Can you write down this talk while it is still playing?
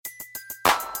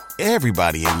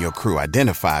Everybody in your crew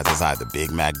identifies as either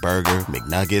Big Mac Burger,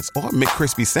 McNuggets, or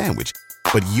McCrispy Sandwich.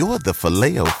 But you're the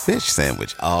Filet-O-Fish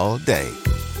Sandwich all day.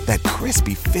 That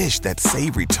crispy fish, that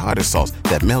savory tartar sauce,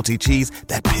 that melty cheese,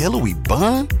 that pillowy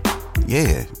bun.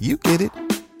 Yeah, you get it.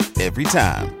 Every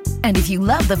time. And if you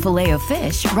love the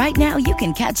Filet-O-Fish, right now you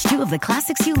can catch two of the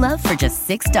classics you love for just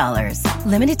 $6.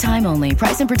 Limited time only.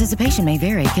 Price and participation may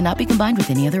vary. Cannot be combined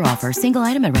with any other offer. Single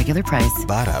item at regular price.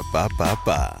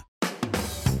 Ba-da-ba-ba-ba.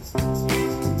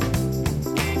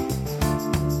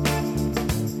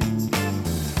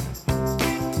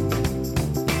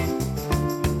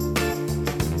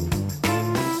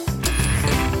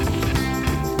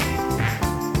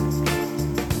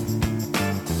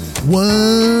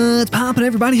 What's poppin',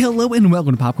 everybody? Hello and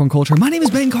welcome to Popcorn Culture. My name is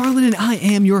Ben Carlin and I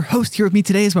am your host. Here with me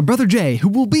today is my brother Jay, who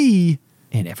will be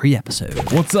in every episode.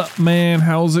 What's up, man?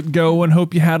 How's it going?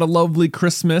 Hope you had a lovely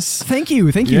Christmas. Thank you.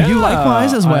 Yeah, you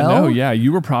likewise as well. I know, yeah.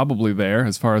 You were probably there,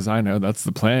 as far as I know. That's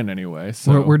the plan anyway.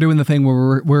 So. We're doing the thing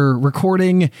where we're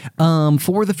recording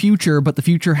for the future, but the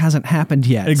future hasn't happened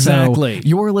yet. Exactly. So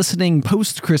you're listening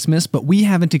post-Christmas, but we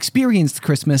haven't experienced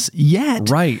Christmas yet.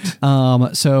 Right.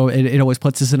 So it always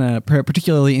puts us in a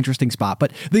particularly interesting spot.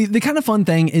 But the kind of fun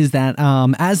thing is that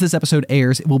as this episode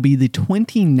airs, it will be the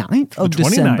 29th of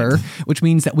December, which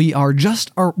means that we are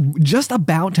just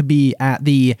about to be at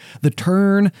the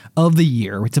turn of the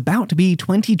year. It's about to be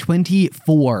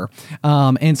 2024.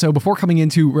 And so before coming in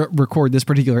to record this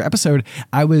particular episode,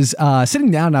 I was sitting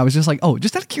down and I was just like,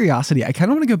 just out of curiosity, I kind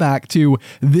of want to go back to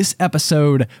this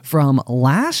episode from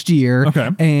last year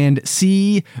and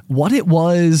see what it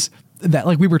was that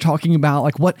like we were talking about,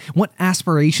 like what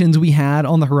aspirations we had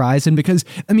on the horizon, because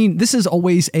I mean, this is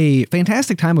always a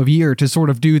fantastic time of year to sort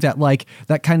of do that, like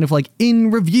that kind of like in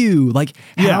review, like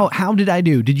how did I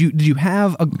do? Did you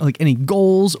have like any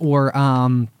goals or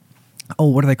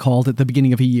what are they called at the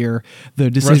beginning of a year? The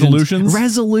decisions.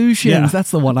 Resolutions. Yeah. That's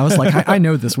the one. I was like, I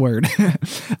know this word. Do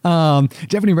you have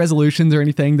any resolutions or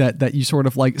anything that you sort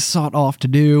of like sought off to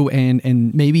do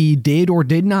and maybe did or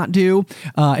did not do?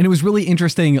 And it was really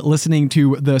interesting listening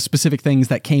to the specific things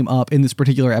that came up in this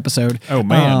particular episode. Oh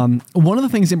man. One of the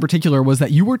things in particular was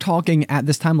that you were talking at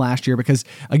this time last year, because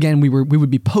again, we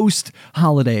would be post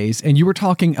holidays, and you were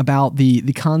talking about the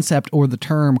concept or the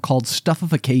term called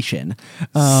stuffification.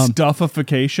 Stuffification,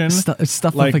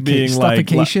 like being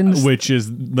stuffification, which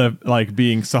is the like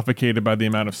being suffocated by the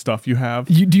amount of stuff you have.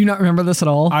 Do you not remember this at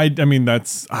all? I mean,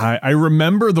 I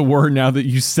remember the word now that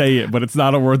you say it, but it's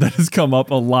not a word that has come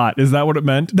up a lot. Is that what it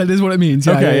meant? That is what it means.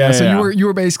 Yeah, okay, yeah. So you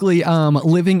were basically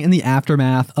living in the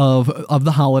aftermath of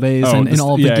the holidays and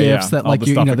all of the gifts that like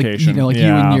you and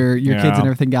your kids and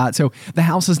everything got. So the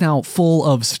house is now full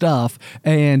of stuff,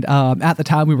 and at the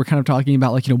time we were kind of talking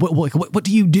about like what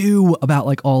do you do about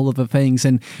like all of the things,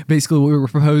 and basically what we were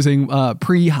proposing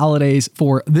pre-holidays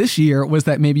for this year was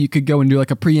that maybe you could go and do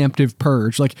like a preemptive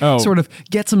purge, like sort of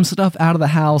get some stuff out of the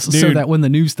house. Dude, so that when the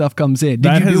new stuff comes in,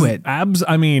 did you do it?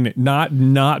 I mean,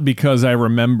 not because I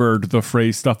remembered the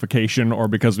phrase stuffication or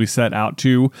because we set out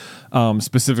to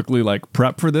specifically like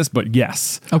prep for this, but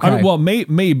yes. Okay. I mean, well,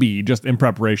 maybe just in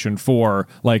preparation for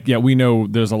like, we know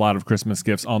there's a lot of Christmas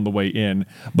gifts on the way in,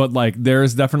 but like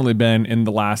there's definitely been in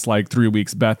the last like 3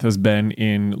 weeks, Beth has been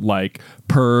in like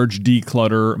purge,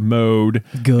 declutter mode.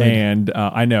 Good. And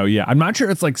I know, I'm not sure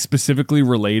it's like specifically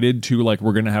related to like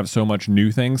we're going to have so much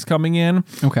new things coming in.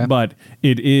 Okay. But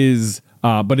it is,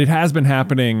 but it has been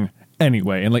happening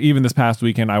anyway. And like even this past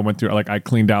weekend I went through, like I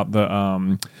cleaned out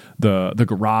the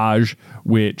garage,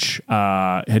 which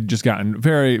had just gotten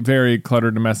very, very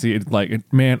cluttered and messy. It's like,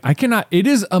 it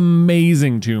is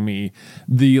amazing to me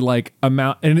the like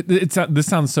amount, and this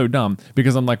sounds so dumb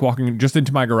because I'm like walking just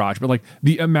into my garage, but like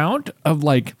the amount of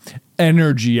like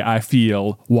energy I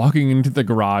feel walking into the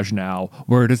garage now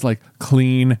where it is like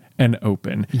clean and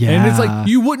open. Yeah. And it's like,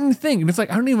 you wouldn't think. And it's like,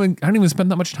 I don't even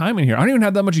spend that much time in here. I don't even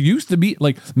have that much use to be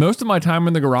like, most of my time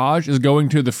in the garage is going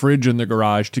to the fridge in the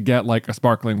garage to get like a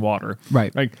sparkling water.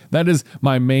 Right. Like that is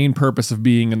my main purpose of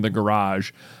being in the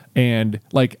garage. And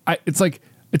like,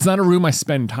 it's not a room I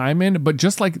spend time in, but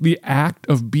just like the act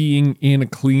of being in a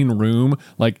clean room,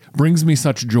 like brings me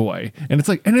such joy. And it's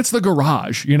like, and it's the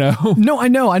garage, you know? No, I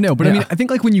know. But I mean, I think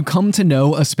like when you come to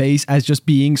know a space as just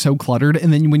being so cluttered,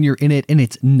 and then when you're in it and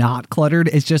it's not cluttered,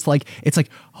 it's just like,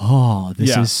 oh,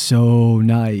 this is so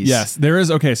nice. Yes, there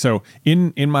is. Okay. So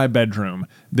in my bedroom,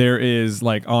 there is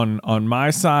like on my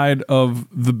side of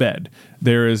the bed,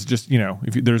 there is just,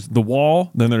 there's the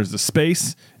wall, then there's the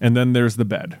space, and then there's the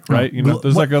bed, right?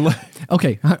 There's like a.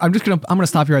 Okay, I'm gonna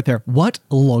stop you right there. What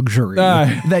luxury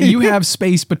that you have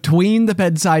space between the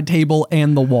bedside table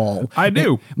and the wall. I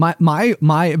do.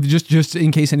 My just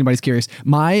in case anybody's curious,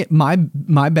 my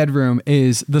bedroom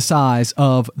is the size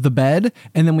of the bed,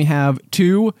 and then we have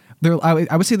two.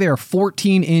 I would say there are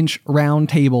 14-inch round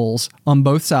tables on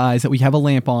both sides that we have a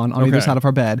lamp on either side of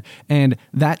our bed, and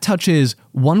that touches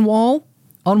one wall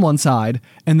on one side,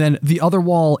 and then the other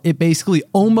wall, it basically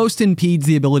almost impedes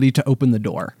the ability to open the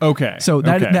door. Okay. So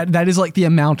that is like the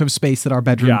amount of space that our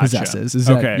bedroom possesses. Is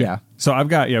okay. That, yeah. So we've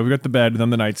got the bed, then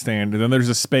the nightstand, and then there's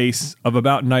a space of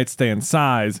about nightstand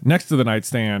size next to the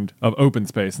nightstand of open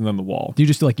space, and then the wall. Do you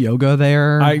just do like yoga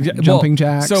there? Jumping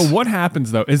jacks? So what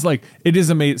happens though is like, it is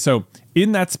amazing. So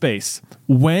in that space,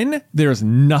 when there's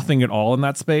nothing at all in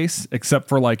that space, except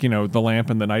for like, the lamp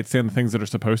and the nightstand, the things that are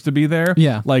supposed to be there.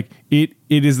 Yeah. Like it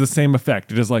is the same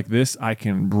effect. It is like this, I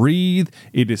can breathe.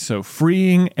 It is so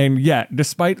freeing. And yet,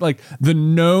 despite like the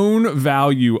known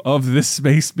value of this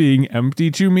space being empty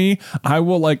to me, I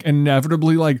will like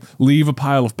inevitably like leave a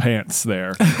pile of pants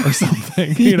there or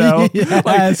something, Yes.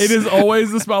 Like it is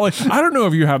always the spot. Like, I don't know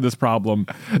if you have this problem,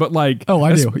 but like, oh,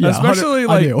 I do. Yeah, especially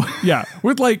like, I do. yeah,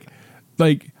 with like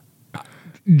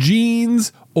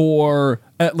jeans or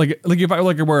like if I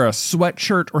wear a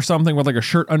sweatshirt or something with like a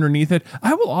shirt underneath it,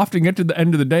 I will often get to the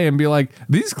end of the day and be like,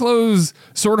 these clothes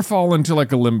sort of fall into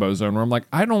like a limbo zone where I'm like,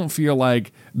 I don't feel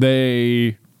like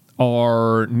they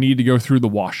need to go through the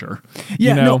washer.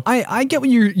 Yeah, no, I get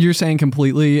what you're saying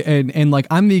completely, and like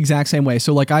I'm the exact same way.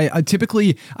 So like I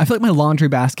typically I feel like my laundry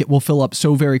basket will fill up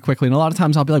so very quickly, and a lot of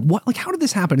times I'll be like, what? Like, how did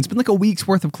this happen? It's been like a week's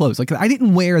worth of clothes. Like I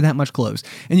didn't wear that much clothes,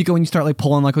 and you go and you start like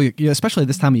pulling like especially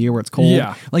this time of year where it's cold.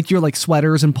 Yeah, like you're like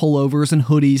sweaters and pullovers and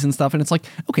hoodies and stuff, and it's like,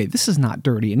 okay, this is not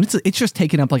dirty, and it's just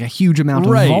taking up like a huge amount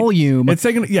of volume. It's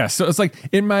taking So it's like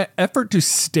in my effort to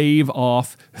stave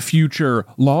off future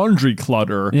laundry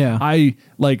clutter. Yeah. I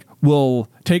like will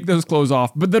take those clothes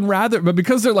off, but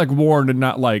because they're like worn and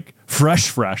not like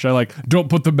fresh, I like don't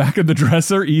put them back in the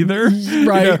dresser either.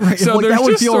 Right. So like, that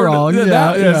would feel wrong.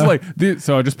 It's like,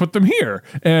 so I just put them here,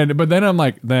 but then I'm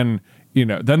like, then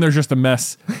there's just a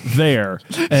mess there.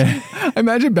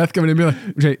 Imagine Beth coming in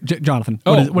and be like, Jonathan,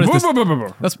 what is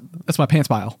this? That's my pants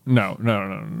pile. No.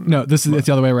 It's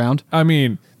the other way around. I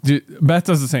mean, Beth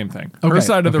does the same thing. Her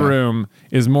side of the room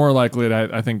is more likely,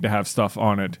 I think, to have stuff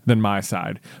on it than my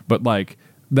side. But like,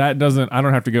 I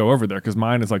don't have to go over there because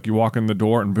mine is like you walk in the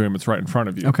door and boom, it's right in front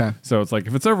of you. Okay. So it's like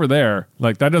if it's over there,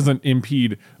 like that doesn't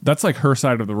impede. That's like her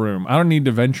side of the room. I don't need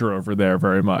to venture over there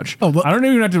very much. I don't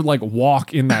even have to like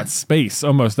walk in that space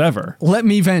almost ever. Let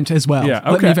me vent as well. Yeah.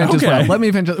 Okay. Let me vent as well. Let me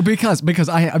vent because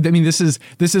I mean this is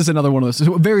another one of those.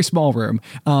 It's a very small room.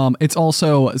 It's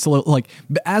like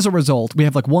as a result we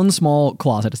have like one small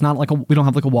closet. It's not like we don't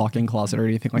have like a walk-in closet or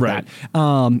anything like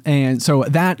that. And so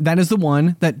that is the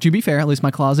one that, to be fair, at least my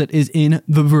closet is in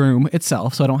the room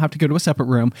itself, so I don't have to go to a separate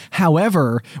room.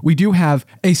 However, we do have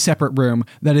a separate room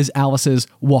that is Alice's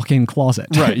walk-in closet.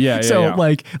 Right. Yeah. So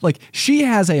like she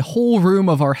has a whole room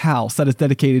of our house that is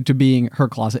dedicated to being her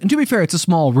closet. And to be fair, it's a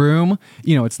small room.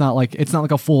 It's not like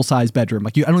a full-size bedroom.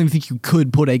 Like I don't even think you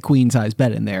could put a queen-size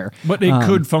bed in there. But it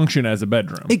could function as a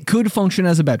bedroom. It could function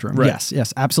as a bedroom. Right.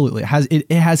 Yes, absolutely.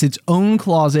 It has its own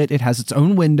closet. It has its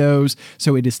own windows.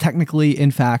 So it is technically,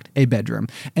 in fact, a bedroom.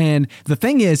 And the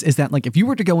thing is that like if you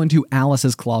were to go into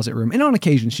Alice's closet room, and on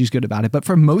occasion she's good about it, but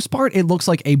for most part it looks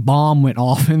like a bomb went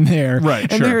off in there. Right.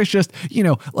 And there is just,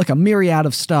 like a myriad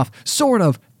of stuff sort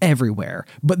of everywhere.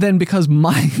 But then because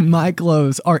my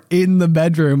clothes are in the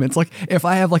bedroom, it's like if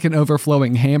I have like an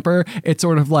overflowing hamper, it's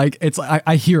sort of like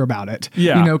I hear about it.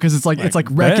 Yeah. Because it's like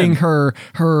wrecking her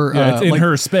it's in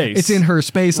her space. It's in her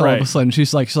space all of a sudden.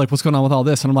 She's like, what's going on with all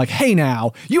this? And I'm like, hey,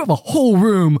 now you have a whole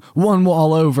room one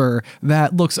wall over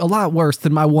that looks a lot worse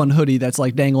than my one hoodie that's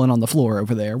like dangling on the floor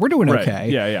over there. We're doing okay.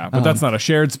 Yeah. But that's not a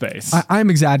shared space.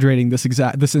 I'm exaggerating this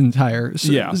entire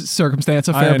circumstance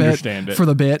a fair bit for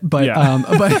the bit, but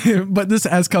but this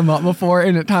has come up before,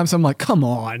 and at times I'm like, come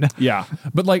on. Yeah,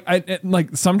 but like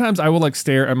sometimes I will like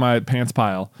stare at my pants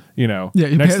pile,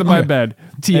 next to my bed.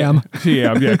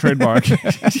 TM, yeah, trademark.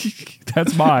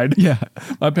 That's mine. Yeah,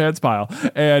 my pants pile,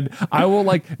 and I will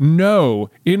like know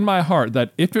in my heart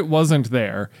that if it wasn't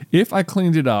there, if I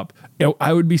cleaned it up,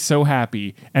 I would be so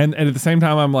happy. And at the same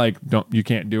time, I'm like, you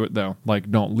can't do it though. Like,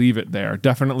 don't leave it there.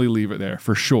 Definitely leave it there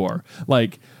for sure.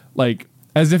 Like.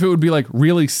 As if it would be like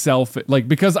really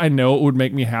because I know it would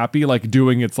make me happy, like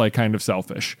doing it's like kind of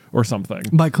selfish or something.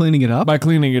 By cleaning it up? By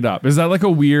cleaning it up. Is that like a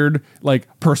weird, like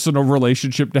personal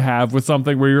relationship to have with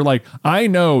something where you're like, I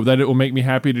know that it will make me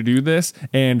happy to do this,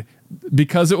 and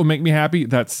because it will make me happy,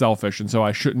 that's selfish, and so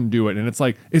I shouldn't do it. And it's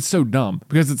like, it's so dumb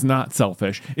because it's not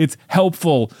selfish. It's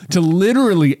helpful to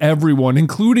literally everyone,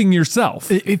 including yourself.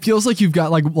 It feels like you've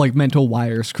got like mental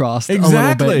wires crossed.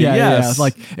 Exactly. A little bit. Yes.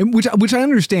 Like, which I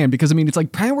understand, because I mean, it's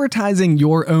like prioritizing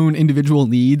your own individual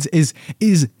needs is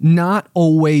not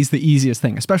always the easiest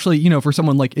thing, especially, you know, for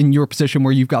someone like in your position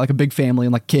where you've got like a big family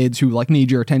and like kids who like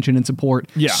need your attention and support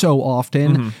so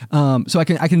often. So I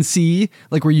can see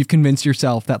like where you've convinced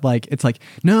yourself that like, it's like,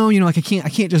 no, you know, like I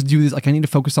can't just do this. Like I need to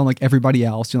focus on like everybody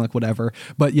else, you know, like whatever.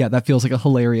 But yeah, that feels like a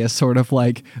hilarious sort of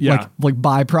like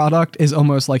byproduct is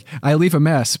almost like I leave a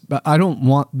mess, but I don't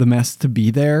want the mess to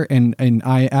be there. And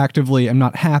I actively am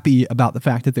not happy about the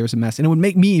fact that there's a mess, and it would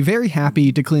make me very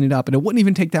happy to clean it up, and it wouldn't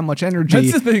even take that much energy.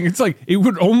 That's the thing. It's like, it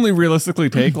would only realistically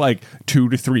take like 2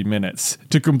 to 3 minutes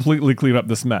to completely clean up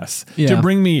this mess, to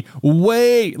bring me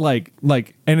way like,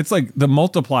 and it's like the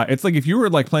multiply. It's like if you were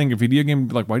like playing a video game,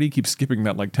 like, why do you keep skipping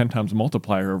that like 10 times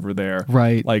multiplier over there?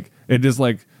 Right. Like it is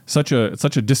like such a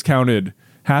discounted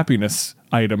happiness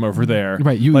item over there.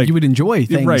 Right. You would enjoy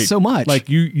things so much. Like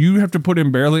you have to put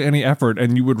in barely any effort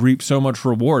and you would reap so much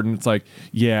reward. And it's like,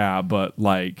 yeah, but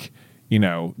like, you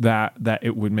know, that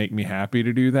it would make me happy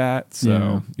to do that.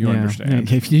 So you understand.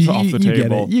 Yeah. It's off the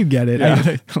table. You get it.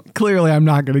 Yeah. Clearly, I'm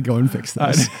not going to go and fix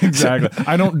this. Exactly.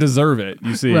 I don't deserve it,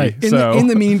 you see. Right. In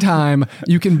the meantime,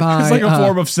 you can buy... It's like a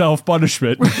form of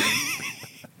self-punishment.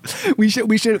 We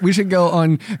should go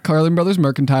on Carlin Brothers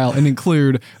Mercantile and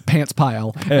include Pants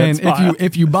Pile.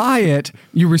 If you buy it,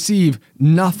 you receive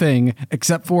nothing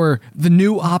except for the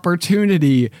new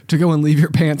opportunity to go and leave your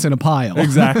pants in a pile.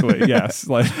 Exactly. Yes.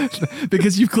 Like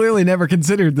because you've clearly never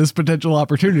considered this potential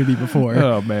opportunity before.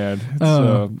 Oh man.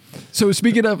 So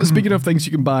speaking of things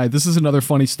you can buy, this is another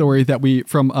funny story that we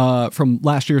from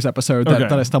last year's episode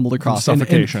that I stumbled across.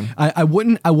 Suffocation. And I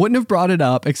wouldn't have brought it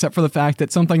up except for the fact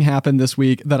that something happened this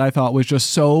week that I thought was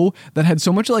just that had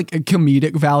so much like a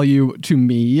comedic value to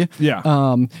me.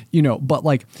 Yeah. You know, but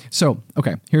like, so,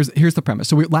 okay, here's the premise.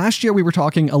 So last year we were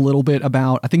talking a little bit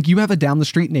about, I think you have a down the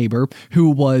street neighbor who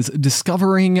was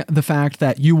discovering the fact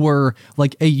that you were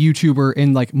like a YouTuber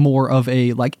in like more of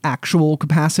a like actual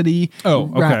capacity.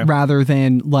 Oh, okay. Rather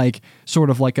than like sort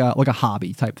of like a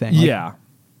hobby type thing. Like, yeah.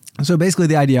 So basically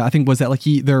the idea, I think, was that like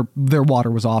their water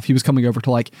was off. He was coming over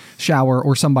to like shower,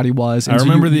 or somebody was. And I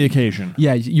remember the occasion.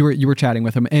 Yeah, you were chatting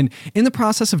with him. And in the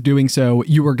process of doing so,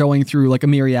 you were going through like a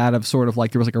myriad of sort of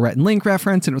like, there was like a Rhett and Link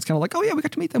reference, and it was kind of like, oh yeah, we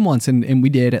got to meet them once. And we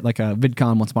did at like a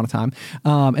VidCon once upon a time.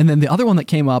 And then the other one that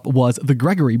came up was the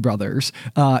Gregory brothers,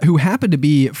 who happened to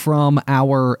be from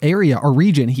our area, our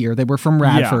region here. They were from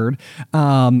Radford.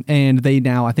 Yeah. And they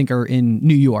now, I think, are in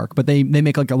New York, but they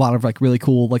make like a lot of like really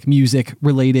cool like music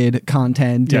related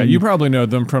content. Yeah, you probably know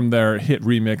them from their hit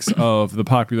remix of the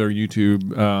popular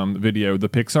YouTube video, The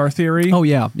Pixar Theory. Oh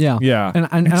yeah.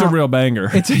 And it's a real banger.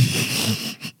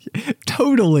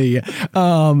 Totally.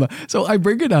 So I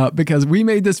bring it up because we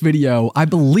made this video, I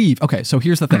believe. Okay, so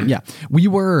here's the thing. Yeah, we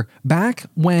were back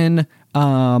when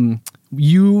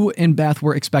you and Beth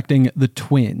were expecting the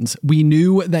twins. We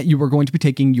knew that you were going to be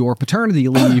taking your paternity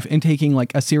leave and taking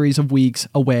like a series of weeks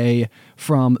away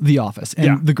from the office.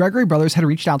 And the Gregory brothers had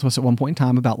reached out to us at one point in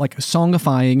time about like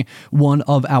songifying one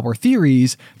of our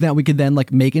theories that we could then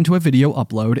like make into a video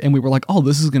upload. And we were like, oh,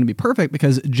 this is going to be perfect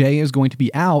because Jay is going to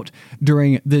be out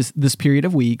during this period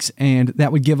of weeks. And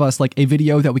that would give us like a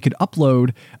video that we could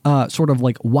upload sort of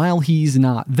like while he's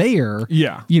not there.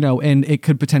 Yeah. You know, and it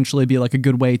could potentially be like a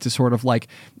good way to sort of like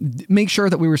make sure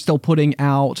that we were still putting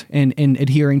out and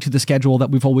adhering to the schedule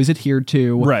that we've always adhered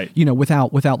to, right? You know,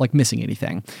 without like missing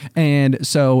anything. And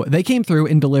so they came through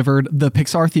and delivered the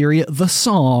Pixar Theory, the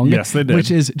song. Yes, they did.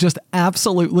 Which is just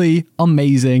absolutely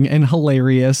amazing and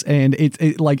hilarious. And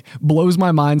it like blows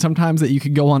my mind sometimes that you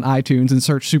could go on iTunes and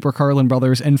search Super Carlin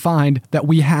Brothers and find that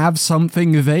we have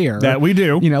something there. That we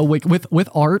do. You know, with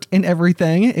art and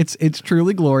everything. It's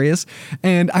truly glorious.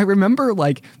 And I remember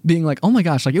like being like, oh my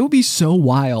gosh, like it would be so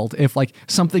wild if like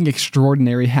something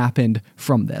extraordinary happened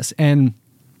from this. And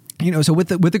you know, so with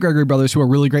the Gregory brothers, who are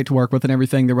really great to work with and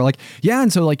everything, they were like, yeah,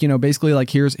 and so like, you know, basically like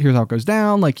here's how it goes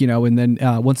down, like, you know, and then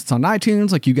once it's on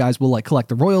iTunes, like you guys will like collect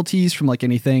the royalties from like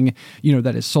anything, you know,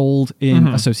 that is sold in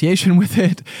association with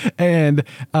it. And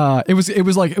it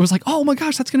was like, oh my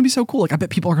gosh, that's gonna be so cool. Like I bet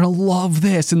people are gonna love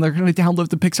this and they're gonna download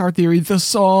the Pixar Theory, the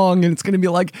song, and it's gonna be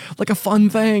like a fun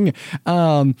thing.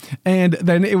 And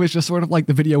then it was just sort of like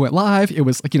the video went live. It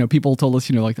was like, you know, people told us,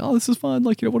 you know, like, oh, this is fun,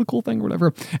 like, you know, what a cool thing or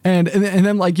whatever. And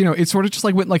then like, you know, it sort of just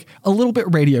like went like a little bit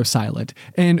radio silent.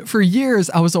 And for years,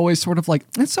 I was always sort of like,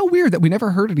 it's so weird that we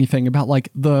never heard anything about like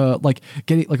the like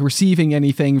getting like receiving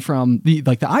anything from the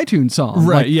like the iTunes song,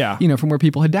 right? Like, yeah, from where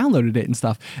people had downloaded it and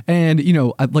stuff. And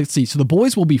let's see. So the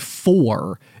boys will be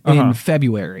 4 in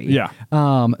February. Yeah.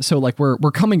 So like we're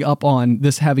coming up on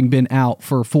this having been out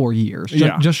for 4 years,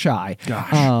 just shy.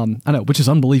 Gosh. I know, which is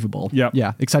unbelievable. Yep.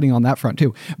 Yeah. Exciting on that front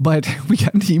too. But we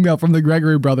got an email from the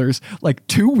Gregory brothers like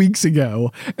 2 weeks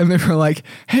ago, and they were like,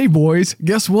 "Hey boys,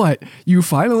 guess what? You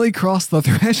finally crossed the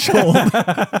threshold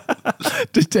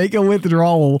to take a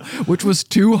withdrawal, which was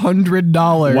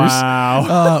 $200.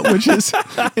 Wow. Which is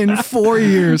in 4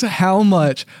 years how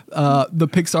much the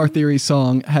Pixar Theory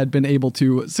song had been able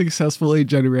to successfully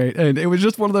generate. And it was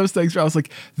just one of those things where I was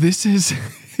like, this is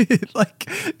like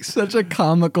such a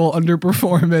comical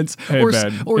underperformance. Hey,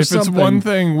 Ben, or if something. it's one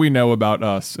thing we know about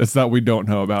us, it's that we don't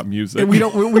know about music. We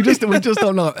just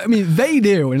don't know. I mean, they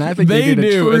do, and I think they did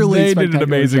do, a truly and they did an spectacular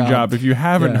amazing job. If you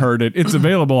haven't heard it, it's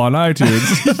available on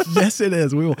iTunes. Yes, it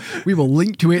is. We will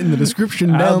link to it in the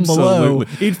description down below.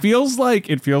 It feels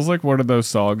like one of those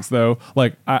songs though.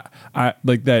 Like I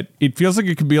like that. It feels like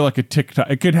it could be like a TikTok.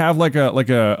 It could have like a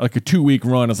 2-week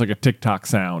run as like a TikTok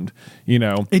sound.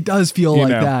 It does feel like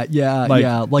that. Yeah,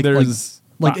 yeah. Like there's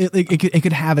it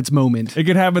could have its moment. It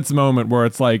could have its moment where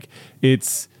it's like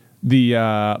it's the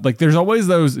like there's always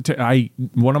those.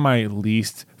 One of my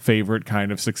least favorite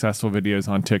kind of successful videos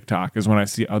on TikTok is when I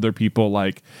see other people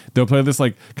like they'll play this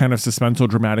like kind of suspenseful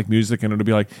dramatic music and it'll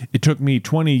be like, it took me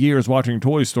 20 years watching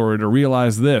Toy Story to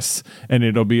realize this, and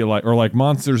it'll be like, or like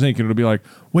Monsters Inc. and it'll be like,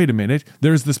 wait a minute,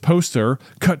 there's this poster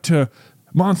cut to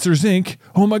Monsters Inc.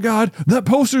 Oh my God, that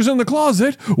poster's in the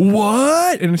closet.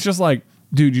 What? And it's just like,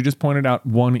 dude, you just pointed out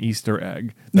one Easter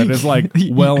egg that is like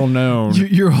well known.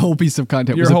 Your whole piece of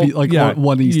content was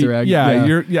one Easter egg.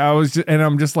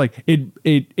 I'm just like,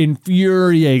 it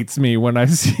infuriates me when I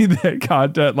see that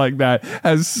content like that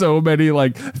has so many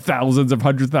like thousands of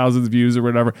hundreds of thousands of views or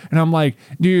whatever. And I'm like,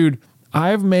 dude,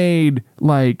 I've made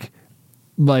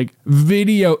like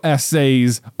video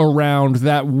essays around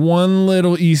that one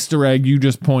little Easter egg you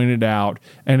just pointed out,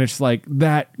 and it's like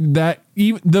that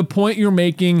even the point you're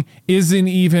making isn't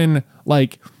even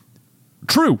like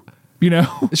true.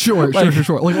 Sure. Like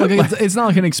it's not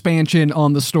like an expansion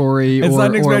on the story. It's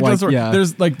not an expansion on the story.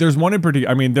 Yeah. There's one in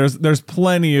particular. I mean, there's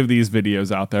plenty of these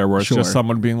videos out there where it's just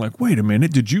someone being like, "Wait a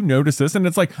minute, did you notice this?" And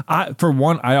it's like,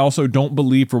 I also don't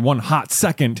believe for one hot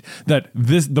second that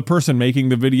the person making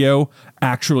the video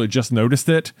actually just noticed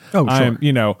it. Oh,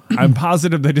 sure. I'm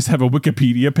positive they just have a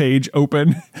Wikipedia page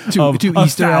open of Easter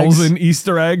 1,000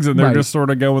 Easter eggs, and they're just sort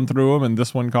of going through them. And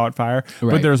this one caught fire.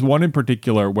 Right. But there's one in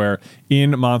particular where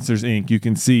in Monsters Inc. you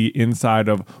can see inside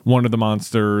of one of the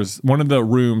monsters, one of the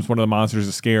rooms, one of the monsters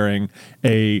is scaring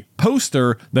a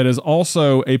poster that is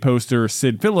also a poster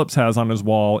Sid Phillips has on his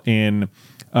wall in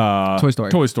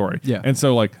Toy Story. Yeah. And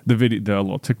so like the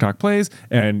little TikTok plays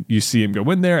and you see him go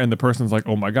in there and the person's like,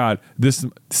 oh my God, this,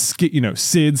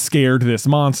 Sid scared this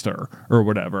monster or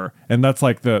whatever. And that's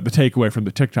like the takeaway from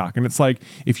the TikTok. And it's like,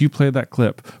 if you play that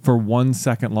clip for 1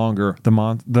 second longer,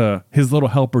 his little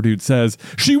helper dude says,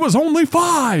 she was only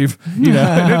 5, and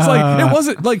it's like, it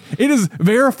wasn't like, it is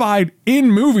verified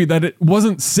in movie that it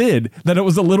wasn't Sid, that it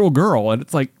was a little girl. And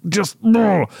it's like, just,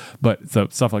 but so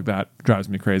stuff like that drives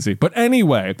me crazy. But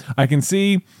anyway, I can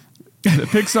see the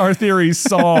Pixar Theory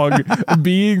song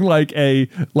being like a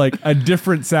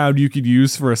different sound you could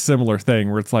use for a similar thing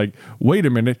where it's like, wait a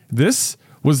minute, this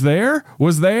was there?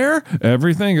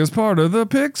 Everything is part of the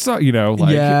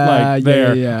Pixar,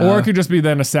 there. Or it could just be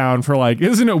then a sound for like,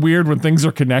 isn't it weird when things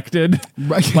are connected?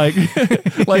 Right. like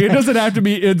it doesn't have to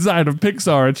be inside of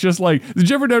Pixar. It's just like, did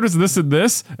you ever notice this and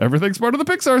this? Everything's part of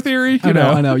the Pixar Theory.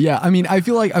 I know. Yeah. I mean, I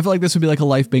feel like this would be like a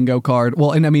life bingo card.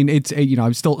 Well, and I mean, it's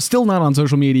I'm still not on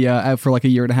social media for like a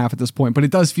year and a half at this point, but it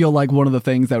does feel like one of the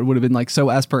things that would have been like so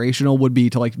aspirational would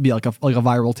be to like be like a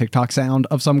viral TikTok sound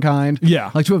of some kind. Yeah.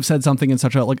 Like to have said something in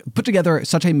such put together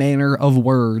such a manner of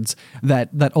words that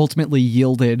ultimately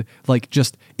yielded like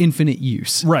just infinite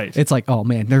use. Right. It's like, oh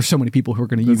man, there's so many people who are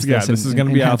going to use this. This is going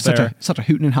to be out there. Such a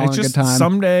hootin' and hollering good time.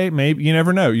 Someday, maybe you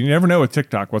never know. You never know with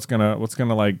TikTok what's gonna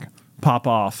like pop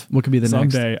off. What could be the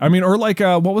someday? Next? I mean, or like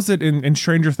what was it in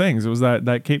Stranger Things? It was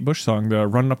that Kate Bush song, the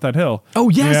 "Running Up That Hill." Oh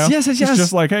yes, yes. It's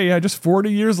just like, hey, just 40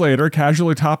 years later,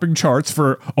 casually topping charts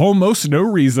for almost no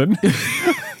reason.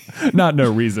 Not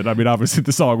no reason. I mean, obviously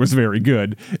the song was very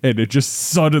good, and it just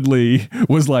suddenly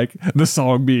was like the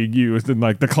song being used in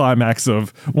like the climax of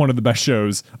one of the best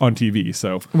shows on TV.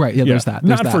 So right, yeah, there's that.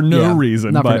 Not for no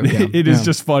reason, but it is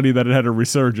just funny that it had a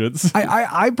resurgence.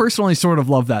 I personally sort of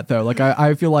love that though. Like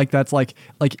I feel like that's like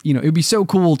it'd be so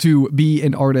cool to be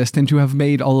an artist and to have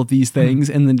made all of these things,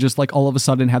 and then just like all of a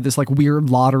sudden have this like weird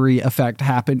lottery effect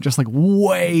happen, just like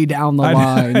way down the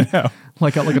line. I know.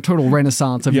 Like a total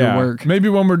renaissance of your work. Maybe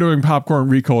when we're doing Popcorn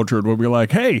Recultured, we'll be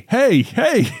like, hey.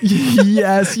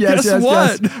 yes.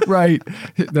 Right.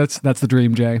 That's the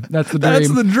dream, Jay. That's the dream.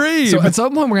 That's the dream. So at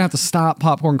some point we're gonna have to stop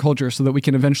Popcorn Culture so that we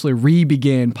can eventually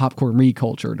re-begin Popcorn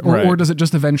Recultured. Or does it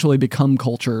just eventually become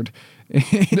cultured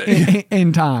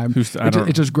in time?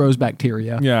 It just grows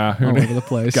bacteria. Yeah. All over the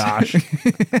place. Gosh.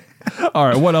 All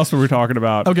right. What else were we talking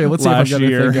about? Okay, let's see if I've got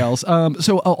anything else.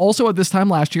 So also at this time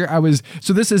last year,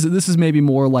 this is maybe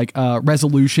more like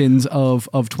resolutions of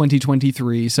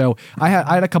 2023. So I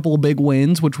had a couple of big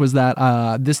wins, which was that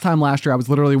this time last year I was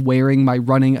literally wearing my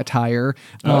running attire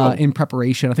in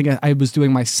preparation. I think I was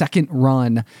doing my second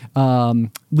run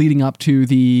leading up to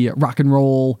the rock and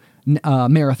roll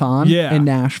marathon in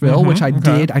Nashville, which I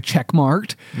did. I check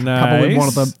marked. Nice. Probably one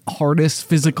of the hardest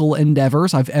physical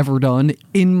endeavors I've ever done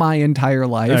in my entire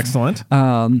life. Excellent.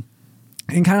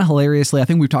 And kind of hilariously, I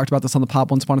think we've talked about this on the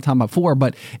pod once upon a time before,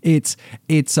 but it's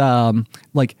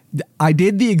like I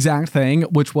did the exact thing,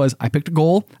 which was I picked a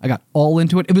goal, I got all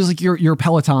into it. It was like your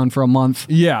Peloton for a month.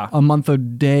 Yeah. A month a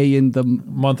day in the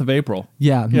month of April.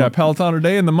 Yeah. Yeah. Peloton a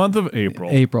day in the month of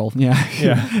April. Yeah.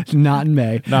 Yeah. Not in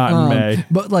May. Not in May.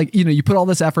 But like, you put all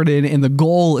this effort in, and the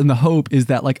goal and the hope is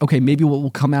that like, okay, maybe what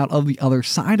will come out of the other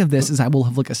side of this is I will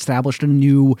have like established a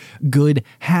new good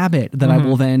habit that I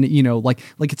will then, like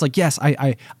it's like, yes,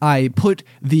 I put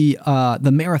the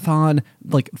marathon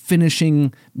like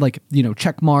finishing like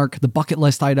check mark, the bucket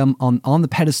list item on the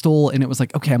pedestal, and it was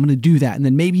like, okay, I'm gonna do that, and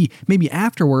then maybe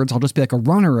afterwards I'll just be like a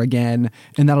runner again,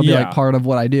 and that'll be like part of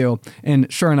what I do.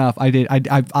 And sure enough, I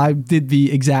did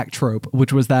the exact trope,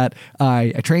 which was that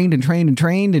I trained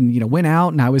and went out,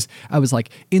 and I was like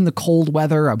in the cold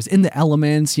weather, I was in the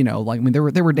elements, like I mean there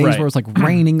were days where it was like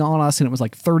raining on us and it was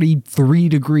like 33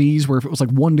 degrees, where if it was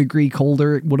like 1 degree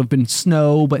colder it would have been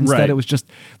snow, but instead it was just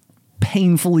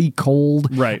painfully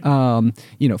cold. Right.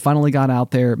 Finally got out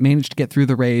there, managed to get through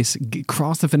the race,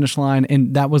 cross the finish line,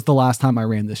 and that was the last time I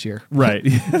ran this year. Right.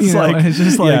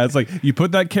 It's like you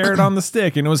put that carrot on the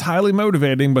stick, and it was highly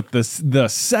motivating, but the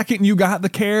second you got the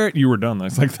carrot, you were done.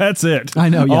 It's like, that's it. I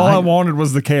know. Yeah, all I wanted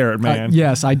was the carrot, man.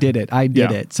 Yes, I did it. I did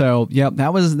it. So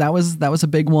that was a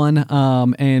big one.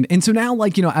 And so now,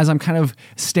 like, as I'm kind of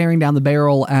staring down the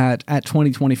barrel at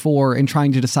 2024 and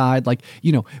trying to decide, like,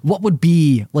 what would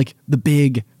be like the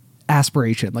big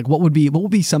aspiration, like what would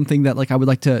be something that like I would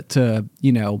like to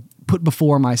put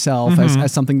before myself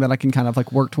as something that I can kind of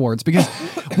like work towards, because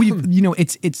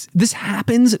it's this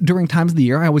happens during times of the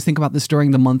year. I always think about this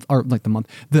during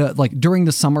during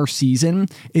the summer season,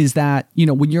 is that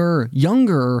when you're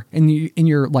younger and in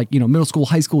your like middle school,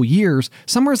 high school years,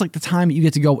 summer is like the time that you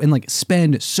get to go and like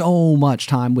spend so much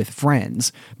time with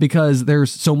friends, because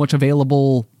there's so much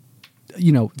available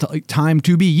time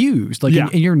to be used, like,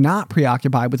 and you're not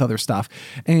preoccupied with other stuff.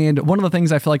 And one of the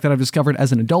things I feel like that I've discovered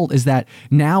as an adult is that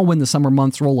now when the summer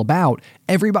months roll about,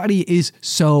 everybody is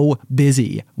so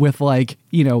busy with like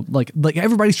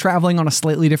everybody's traveling on a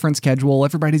slightly different schedule.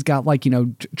 Everybody's got like,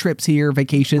 trips here,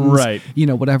 vacations, right.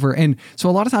 Whatever. And so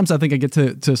a lot of times I think I get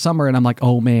to summer and I'm like,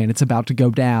 oh man, it's about to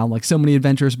go down. Like so many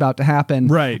adventures about to happen.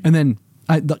 Right. And then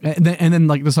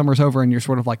like the summer's over and you're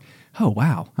sort of like, oh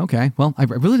wow, okay, well I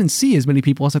really didn't see as many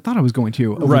people as I thought I was going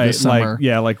to over this summer.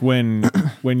 Like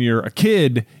when you're a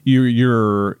kid,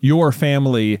 your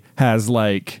family has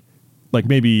like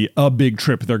maybe a big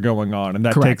trip they're going on, and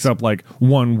that takes up like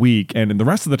 1 week, and in the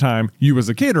rest of the time you as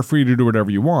a kid are free to do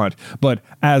whatever you want. But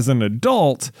as an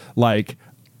adult, like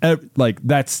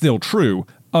that's still true.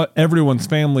 Everyone's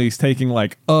family's taking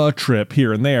like a trip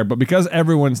here and there, but because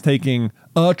everyone's taking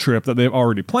a trip that they've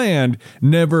already planned,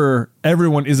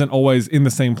 everyone isn't always in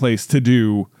the same place to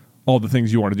do all the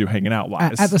things you want to do hanging out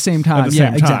wise at the same time.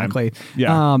 Exactly.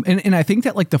 Yeah. And I think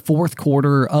that like the fourth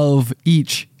quarter of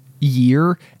each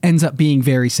year ends up being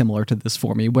very similar to this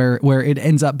for me, where it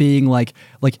ends up being like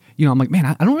I'm like, man,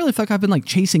 I don't really feel like I've been like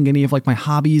chasing any of like my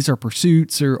hobbies or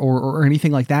pursuits or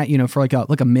anything like that, for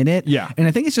like a minute. Yeah. And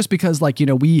I think it's just because like,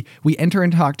 we enter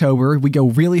into October, we go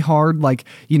really hard, like,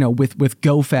 with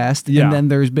Go Fest. Yeah. And then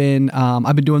there's been,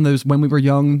 I've been doing those when we were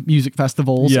young music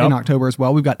festivals in October as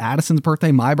well. We've got Addison's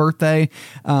birthday, my birthday.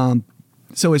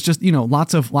 So it's just,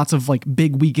 lots of like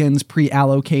big weekends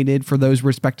pre-allocated for those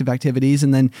respective activities.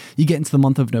 And then you get into the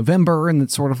month of November and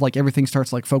it's sort of like everything starts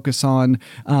to like focus on,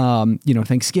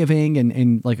 Thanksgiving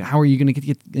and like, how are you going to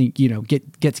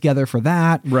get together for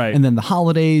that? Right. And then the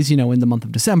holidays, in the month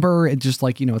of December, it's just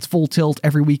like, it's full tilt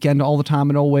every weekend, all the time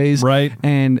and always. Right.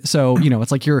 And so,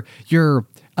 it's like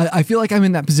I feel like I'm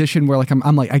in that position where like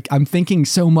I'm thinking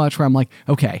so much where I'm like,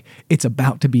 okay, it's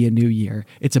about to be a new year.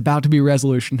 It's about to be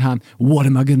resolution time. What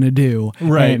am I going to do?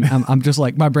 Right. And I'm just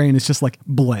like, my brain is just like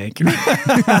blank.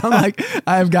 I'm like,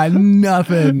 I've got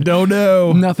nothing. Don't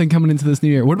know. Nothing coming into this new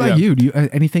year. What about you? Do you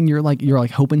anything you're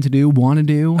like hoping to do, want to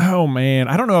do? Oh man,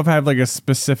 I don't know if I have like a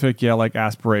specific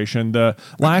aspiration. The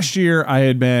last year I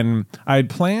had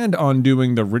planned on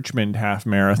doing the Richmond half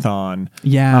marathon.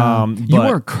 Yeah. You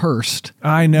but are cursed.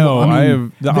 I know. Well, I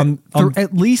have on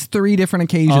at least 3 different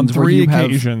occasions. on where 3 you have-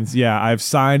 occasions. Yeah, I've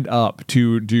signed up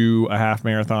to do a half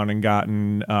marathon and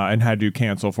gotten and had to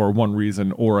cancel for one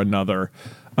reason or another.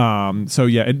 So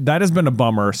yeah, that has been a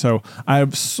bummer. So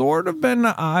I've sort of been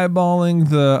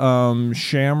eyeballing the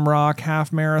Shamrock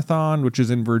half marathon, which is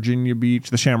in Virginia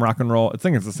Beach, the Shamrock and Roll. I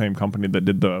think it's the same company that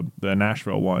did the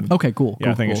Nashville one. Okay, cool.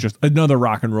 Yeah, I think it's just another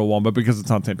rock and roll one, but because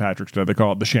it's on St. Patrick's Day, they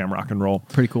call it the Shamrock and Roll.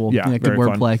 Pretty cool. Yeah, good very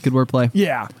fun. wordplay. Good wordplay.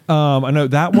 Yeah. I know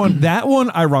that one. That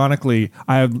one, ironically,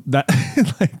 I have that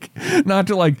like not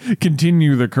to like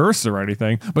continue the curse or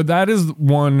anything, but that is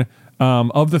one.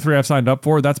 Of the 3 I've signed up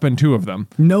for, that's been 2 of them.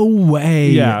 No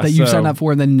way that you've so- signed up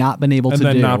for and then not been able to do.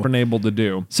 And then not been able to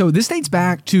do. So this dates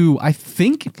back to, I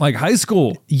think, Like high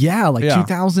school.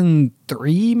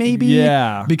 2003 maybe.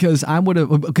 Yeah. Because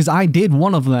I did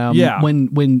one of them. Yeah.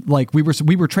 When like we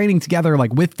were training together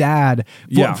like with Dad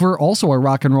for also a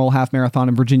rock and roll half marathon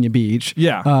in Virginia Beach.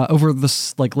 Yeah. Over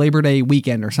this like Labor Day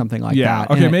weekend or something like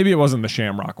that. Okay, And maybe it wasn't the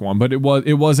Shamrock one, but it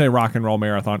was a rock and roll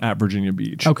marathon at Virginia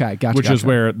Beach. Okay, gotcha. Which is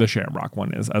where the Shamrock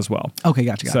one is as well. Okay,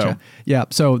 gotcha. So- Yeah.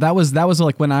 So that was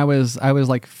like when I was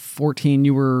like 14,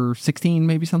 you were 16,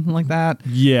 maybe something like that.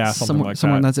 Yeah, somewhere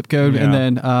in that zip code. Yeah. And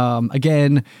then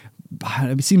again,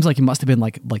 it seems like it must have been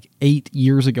like 8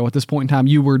 years ago at this point in time.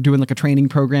 You were doing like a training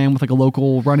program with like a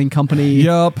local running company.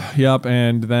 Yep.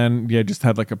 And then just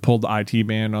had like pulled the IT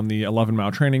band on the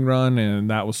 11-mile training run, and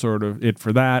that was sort of it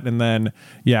for that. And then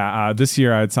this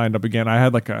year I had signed up again. I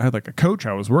had like a coach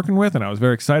I was working with, and I was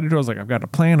very excited. I was like, I've got a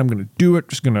plan. I'm going to do it.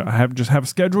 Just have a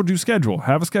schedule, do schedule.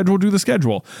 Have a schedule, do the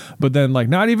schedule. But then like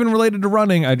not even related to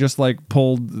running, I just like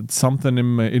pulled something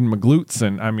in my glutes,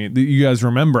 and I mean, you guys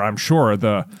remember, I'm sure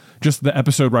the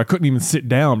episode where I couldn't even sit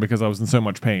down because I was in so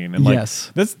much pain. And like,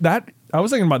 yes, I was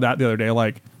thinking about that the other day,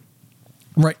 like,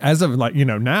 right, as of like,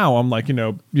 now I'm like,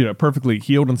 perfectly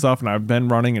healed and stuff, and I've been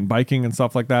running and biking and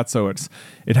stuff like that, so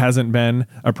it hasn't been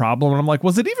a problem. And I'm like,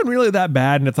 was it even really that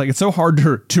bad? And it's like, it's so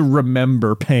hard to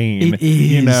remember pain. It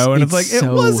is. And it's like,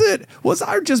 so... was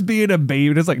I just being a baby?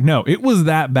 And it's like, no, it was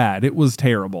that bad. It was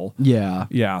terrible.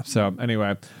 Yeah. So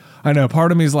anyway, I know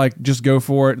part of me is like, just go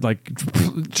for it, like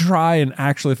try and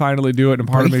actually finally do it. And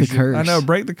part break of me, the curse. I know,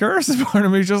 break the curse. And part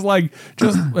of me is just like,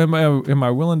 am I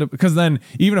willing to? Because then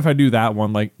even if I do that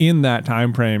one, like in that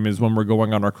time frame is when we're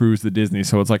going on our cruise to Disney.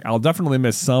 So it's like I'll definitely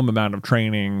miss some amount of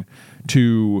training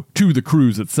to the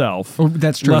cruise itself. Oh,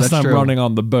 that's true. Unless that's I'm true. running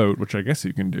on the boat, which I guess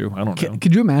you can do. I don't know.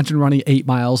 Could you imagine running 8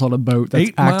 miles on a boat that's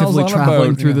 8 miles actively on a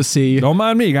traveling boat, through the sea? Don't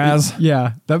mind me, guys.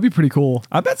 Yeah, that'd be pretty cool.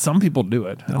 I bet some people do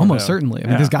it. I don't Almost know. certainly. I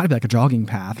mean, there's got to be like a jogging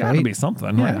path, Gotta right? be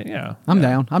something, Yeah. right? Yeah. I'm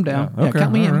down. Yeah, Yeah, okay,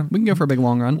 count me in. all right. We can go for a big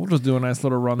long run. We'll just do a nice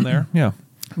little run there. Yeah.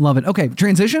 Love it. Okay,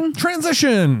 transition.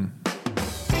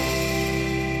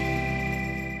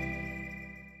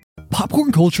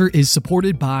 Popcorn Culture is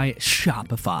supported by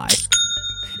Shopify.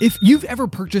 If you've ever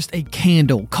purchased a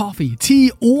candle, coffee,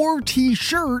 tea, or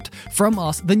t-shirt from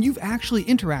us, then you've actually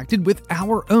interacted with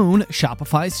our own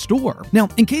Shopify store. Now,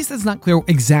 in case that's not clear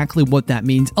exactly what that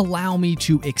means, allow me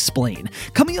to explain.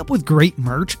 Coming up with great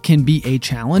merch can be a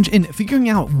challenge, and figuring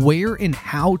out where and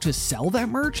how to sell that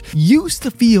merch used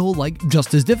to feel like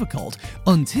just as difficult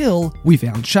until we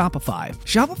found Shopify.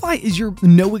 Shopify is your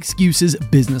no excuses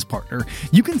business partner.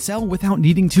 You can sell without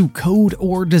needing to code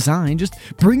or design. Just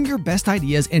bring your best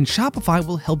ideas and Shopify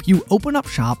will help you open up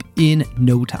shop in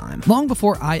no time. Long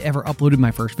before I ever uploaded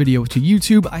my first video to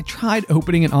YouTube, I tried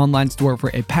opening an online store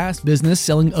for a past business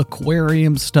selling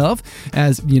aquarium stuff,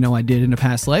 as you know I did in a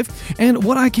past life, and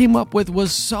what I came up with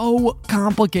was so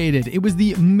complicated. It was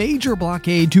the major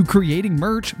blockade to creating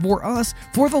merch for us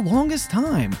for the longest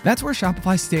time. That's where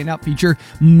Shopify's standout feature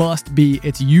must be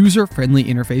its user-friendly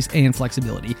interface and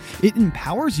flexibility. It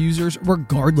empowers users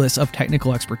regardless of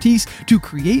technical expertise to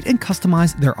create and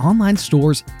customize their online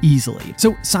stores easily.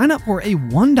 So sign up for a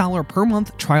 $1 per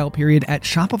month trial period at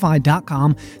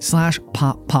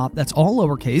shopify.com/poppop. That's all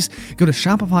lowercase. Go to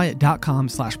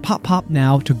shopify.com/poppop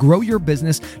now to grow your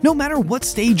business no matter what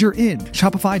stage you're in.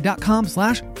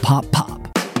 Shopify.com/poppop.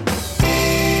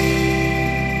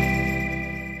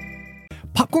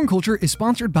 Popcorn Culture is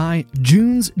sponsored by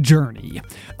June's Journey.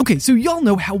 Okay, so y'all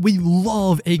know how we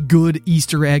love a good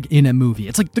Easter egg in a movie.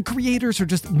 It's like the creators are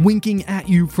just winking at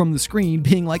you from the screen,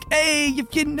 being like, hey,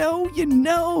 if you know, you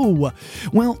know.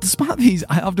 Well, to spot these,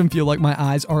 I often feel like my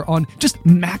eyes are on just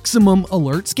maximum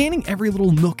alert, scanning every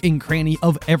little nook and cranny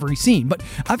of every scene. But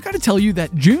I've got to tell you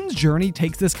that June's Journey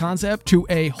takes this concept to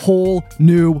a whole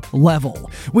new level.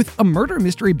 With a murder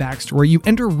mystery backstory, you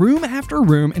enter room after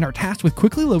room and are tasked with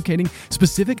quickly locating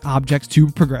specific objects to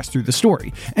progress through the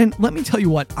story. And let me tell you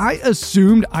what, I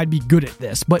assumed I'd be good at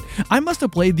this, but I must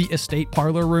have played the estate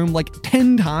parlor room like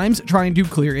 10 times trying to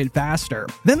clear it faster.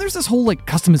 Then there's this whole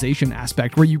customization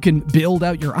aspect where you can build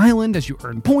out your island as you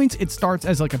earn points. It starts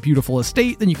as a beautiful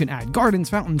estate, then you can add gardens,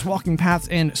 fountains, walking paths,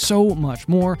 and so much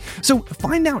more. So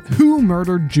find out who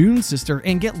murdered June's sister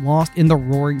and get lost in the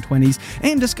roaring 20s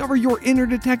and discover your inner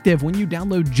detective when you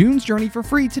download June's Journey for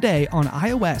free today on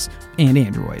iOS and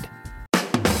Android.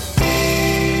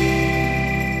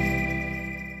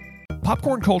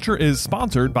 Popcorn Culture is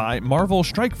sponsored by Marvel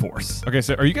Strike Force. Okay,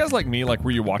 so are you guys like me,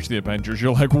 where you watch the Avengers,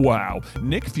 you're like, wow,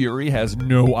 Nick Fury has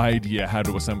no idea how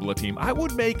to assemble a team. I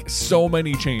would make so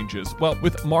many changes. Well,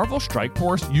 with Marvel Strike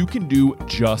Force, you can do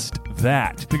just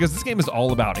that. Because this game is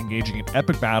all about engaging in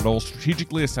epic battles,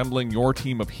 strategically assembling your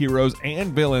team of heroes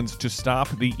and villains to stop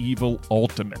the evil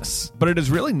Ultimus. But it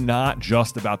is really not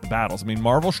just about the battles.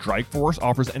 Marvel Strike Force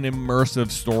offers an immersive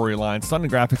storyline, stunning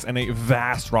graphics, and a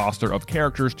vast roster of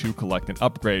characters to collect and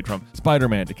upgrade, from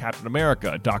Spider-Man to Captain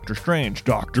America, Doctor Strange,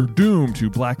 Doctor Doom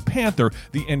to Black Panther.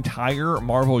 The entire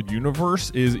Marvel universe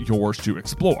is yours to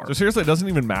explore. So seriously, it doesn't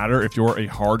even matter if you're a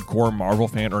hardcore Marvel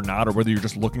fan or not, or whether you're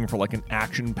just looking for an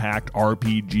action-packed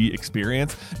RPG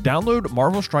experience. Download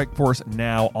Marvel Strike Force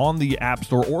now on the App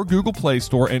Store or Google Play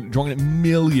Store and join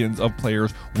millions of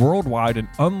players worldwide and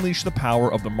unleash the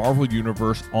power of the Marvel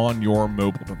universe on your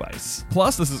mobile device.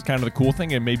 Plus, this is kind of the cool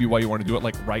thing, and maybe why you want to do it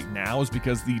right now, is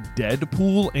because the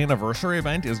Deadpool anniversary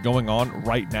event is going on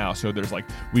right now. So there's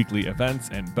weekly events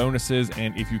and bonuses,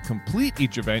 and if you complete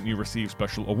each event, you receive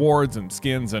special awards and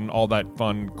skins and all that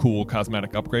fun, cool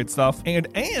cosmetic upgrade stuff.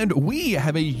 And we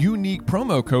have a unique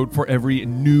promo code for every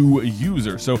new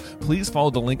user. So please follow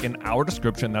the link in our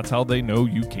description. That's how they know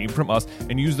you came from us,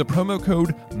 and use the promo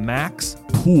code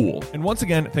MAXPOOL. And once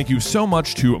again, thank you so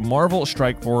much to Marvel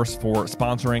Strike Force for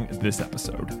sponsoring this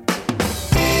episode.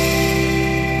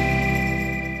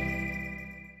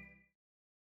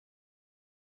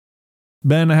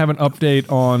 Ben, I have an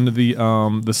update on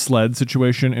the sled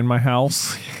situation in my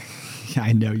house.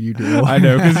 I know you do. I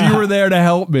know, because you were there to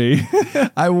help me.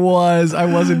 I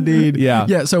was indeed.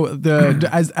 Yeah. So as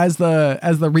the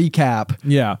recap.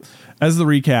 Yeah. As the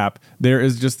recap, there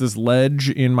is just this ledge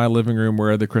in my living room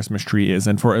where the Christmas tree is,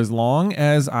 and for as long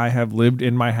as I have lived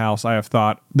in my house, I have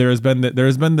thought there has been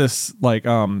this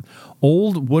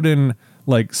old wooden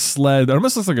sled that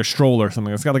almost looks like a stroller or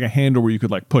something. It's got a handle where you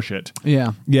could push it.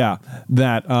 Yeah.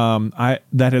 That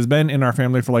that has been in our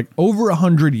family for over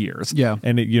 100 years. Yeah.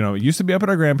 And it used to be up at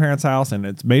our grandparents' house, and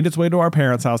it's made its way to our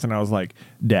parents' house. And I was like,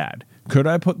 Dad, could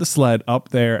I put the sled up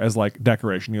there as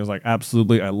decoration? He was like,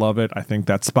 absolutely. I love it. I think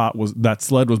that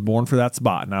sled was born for that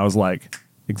spot. And I was like,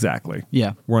 exactly.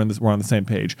 Yeah. We're on the same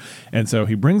page. And so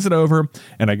he brings it over,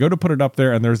 and I go to put it up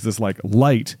there, and there's this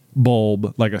light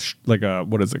bulb, what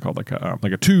is it called? Like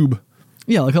a tube.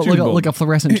 Yeah, like a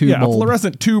fluorescent tube bulb. Yeah, a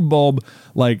fluorescent tube bulb,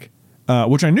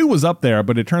 which I knew was up there,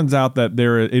 but it turns out that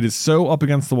it is so up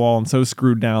against the wall and so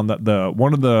screwed down that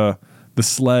one of the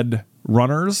sled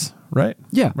runners, right?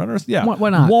 Yeah. Runners? Yeah. Why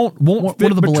not? Won't fit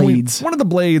one of the blades. One of the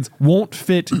blades won't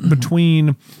fit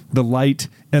between the light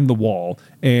and the wall.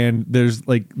 And there's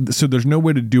there's no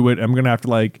way to do it. I'm going to have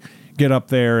to get up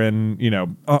there and,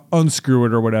 unscrew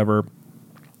it or whatever.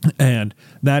 And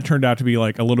that turned out to be a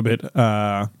little bit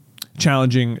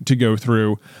challenging to go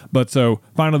through. But so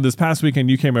finally this past weekend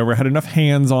you came over, had enough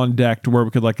hands on deck to where we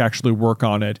could actually work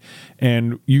on it,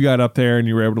 and you got up there and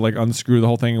you were able to unscrew the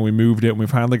whole thing, and we moved it, and we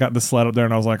finally got the sled up there,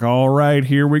 and I was like, all right,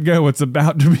 here we go, it's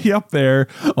about to be up there,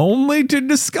 only to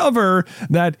discover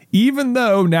that even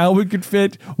though now we could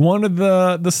fit one of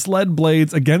the sled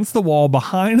blades against the wall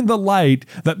behind the light,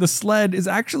 that the sled is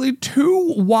actually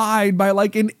too wide by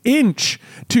an inch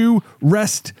to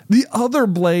rest the other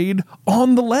blade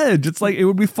on the ledge. It's it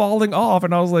would be falling off,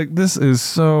 and I was like, this is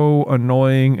so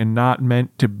annoying and not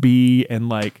meant to be, and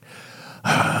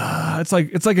it's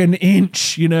like an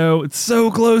inch, it's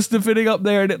so close to fitting up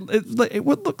there, and it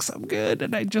would look so good.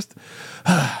 And I just,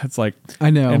 it's like, I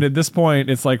know. And at this point,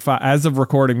 it's like, as of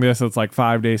recording this, it's like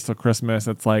 5 days till Christmas.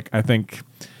 It's like, I think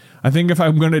if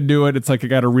I'm going to do it, it's like I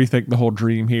got to rethink the whole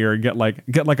dream here and get like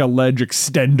a ledge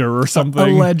extender or something. A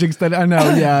ledge extender. I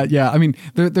know. Yeah. I mean,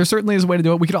 there certainly is a way to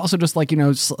do it. We could also just like,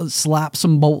 slap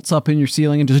some bolts up in your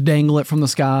ceiling and just dangle it from the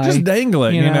sky. Just dangle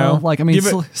it, Like, I mean,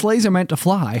 sleighs are meant to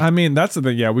fly. I mean, that's the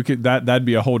thing. Yeah, we could, that'd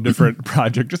be a whole different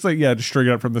project. Just like, just string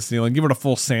it up from the ceiling, give it a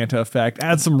full Santa effect,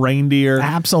 add some reindeer.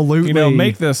 Absolutely.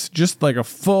 Make this just like a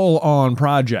full on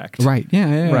project. Right.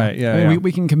 Yeah. Right. Yeah. I mean,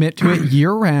 we can commit to it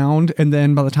year round. And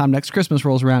then by the time next Christmas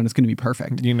rolls around, it's going to be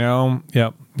perfect.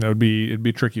 Yep. It'd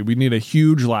be tricky. We need a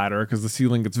huge ladder because the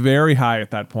ceiling gets very high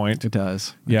at that point. It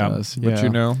does. Yeah. It does. But you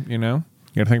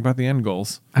got to think about the end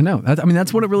goals. I know.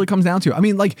 That's what it really comes down to. I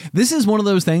mean, like, this is one of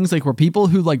those things like where people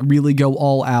who like really go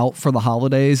all out for the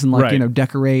holidays and like,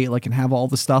 decorate like and have all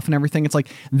the stuff and everything. It's like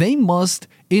they must,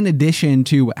 in addition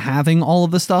to having all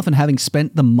of the stuff and having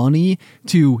spent the money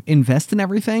to invest in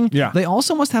everything, they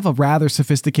also must have a rather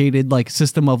sophisticated like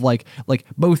system of like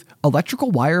both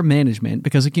electrical wire management,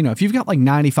 because like, if you've got like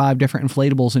 95 different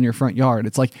inflatables in your front yard,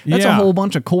 it's like that's a whole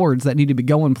bunch of cords that need to be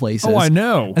going places. Oh, I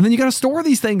know. And then you got to store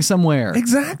these things somewhere.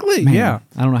 Exactly. Man, yeah.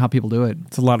 I don't know how people do it.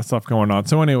 It's a lot of stuff going on.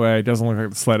 So anyway, it doesn't look like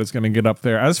the sled is going to get up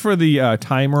there. As for the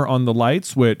timer on the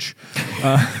lights, which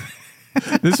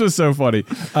this was so funny.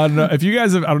 I don't know if you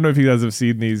guys have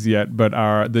seen these yet, but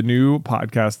the new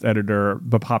podcast editor,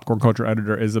 the Popcorn Culture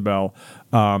editor, Isabel,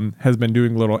 has been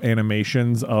doing little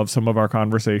animations of some of our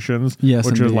conversations. Yes,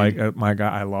 which indeed. is like, oh my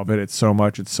God, I love it. It's so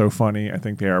much. It's so funny. I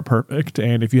think they are perfect.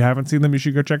 And if you haven't seen them, you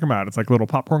should go check them out. It's like little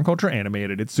Popcorn Culture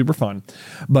animated. It's super fun.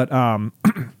 But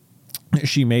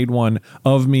she made one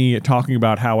of me talking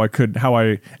about how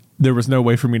there was no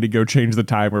way for me to go change the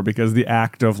timer because the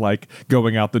act of like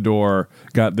going out the door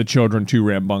got the children too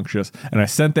rambunctious. And I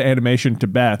sent the animation to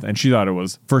Beth, and she thought it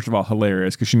was, first of all,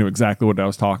 hilarious because she knew exactly what I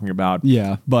was talking about.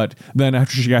 Yeah. But then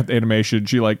after she got the animation,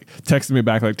 she like texted me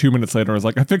back like 2 minutes later and was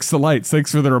like, I fixed the lights.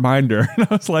 Thanks for the reminder. And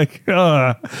I was like,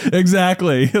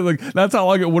 exactly. Like, that's how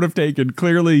long it would have taken.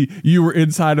 Clearly, you were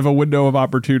inside of a window of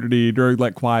opportunity during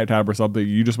like quiet time or something.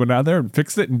 You just went out there and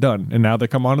fixed it and done. And now they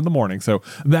come on in the morning. So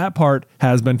that part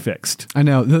has been fixed. I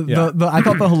know. I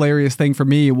thought the hilarious thing for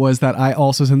me was that I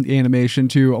also sent the animation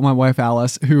to my wife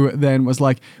Alice, who then was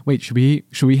like, "Wait, should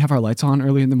we have our lights on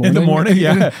early in the morning?" In the morning,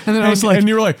 yeah. And then I was like, and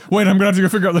you were like, "Wait, I'm gonna have to go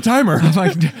figure out the timer." I'm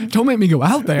like, "Don't make me go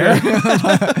out there.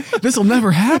 This will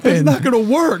never happen. It's not gonna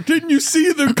work. Didn't you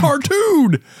see the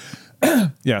cartoon?"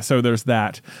 Yeah, so there's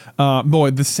that.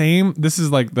 This is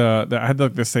like I had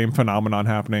like the same phenomenon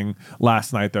happening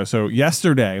last night though. So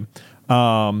yesterday,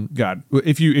 God,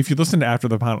 if you listened to After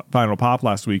the Final Pop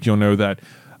last week, you'll know that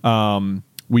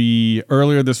we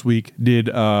earlier this week did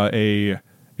a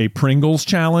Pringles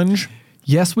challenge.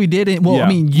 Yes, we did it. Well, Yeah. I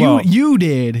mean, you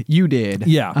did.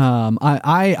 Yeah.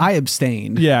 I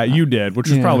abstained. Yeah, you did, which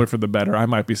was probably for the better. I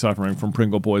might be suffering from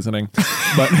Pringle poisoning,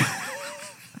 but.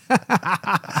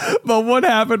 But what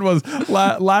happened was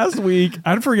last week,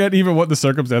 I forget even what the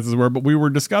circumstances were, but we were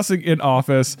discussing in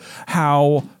office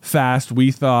how fast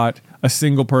we thought a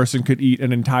single person could eat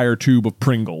an entire tube of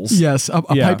Pringles. Yes, a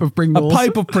pipe of Pringles. A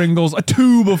pipe of Pringles, a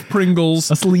tube of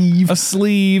Pringles. A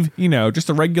sleeve, just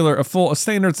a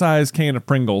standard size can of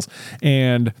Pringles.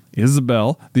 And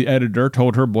Isabel, the editor,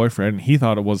 told her boyfriend he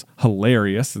thought it was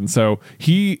hilarious. And so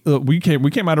we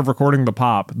came out of recording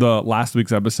the last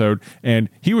week's episode, and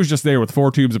he was just there with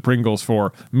 4 tubes of Pringles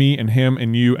for me and him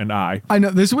and you and I. I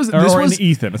know this was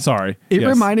Ethan. Sorry. It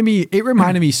reminded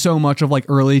me so much of like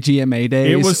early GMA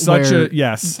days. It was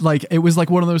yes. Like it was like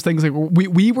one of those things like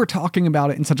we were talking about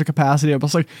it in such a capacity. I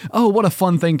was like, oh, what a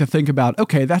fun thing to think about.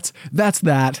 Okay, that's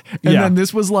that. And then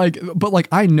this was like, but like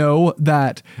I know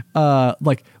that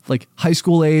like high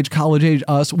school age, college age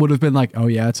us would have been like, oh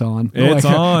yeah, it's on. It's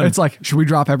on. It's like, should we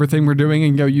drop everything we're doing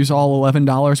and go use all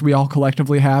 $11 we all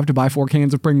collectively have to buy 4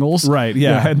 cans of Pringles? Right.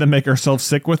 Yeah. And then make ourselves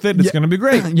sick with it. It's going to be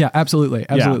great. Yeah, absolutely.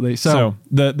 Absolutely. Yeah. So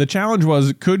the challenge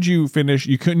was, you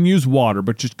couldn't use water,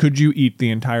 but just could you eat the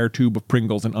entire tube of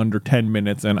Pringles in under 10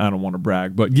 minutes? And I don't want to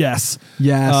brag, but yes.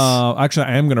 Actually,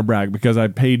 I am going to brag because I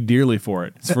paid dearly for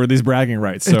it. It's for these bragging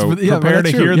rights. So prepare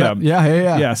to hear them.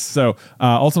 Yeah. Yes. So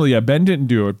ultimately, Ben didn't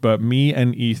do it, but me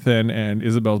and Ethan and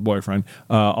Isabel's boyfriend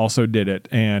also did it.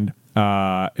 And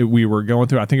we were going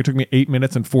through, I think it took me 8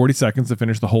 minutes and 40 seconds to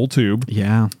finish the whole tube.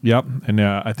 Yeah. Yep. And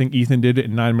I think Ethan did it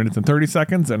in 9 minutes and 30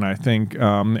 seconds. And I think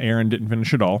Aaron didn't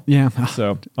finish it all. Yeah.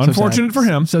 So unfortunate for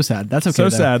him. So sad. That's okay. So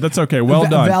sad. That's okay. Well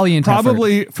done. Valiant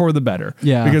Probably for the better.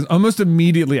 Yeah. Because almost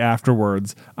immediately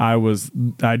afterwards, I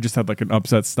just had like an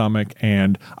upset stomach,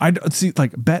 and I see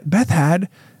like Beth had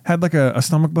like a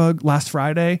stomach bug last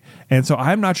Friday, and so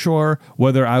I'm not sure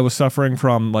whether I was suffering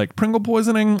from like Pringle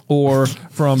poisoning or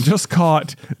from just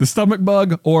caught the stomach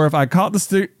bug, or if I caught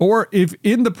or if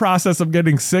in the process of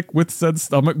getting sick with said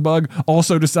stomach bug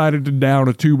also decided to down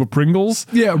a tube of Pringles.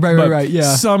 Yeah, right. Yeah,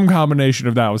 some combination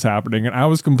of that was happening, and I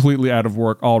was completely out of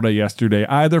work all day yesterday,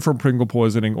 either from Pringle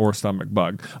poisoning or stomach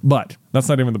bug. But that's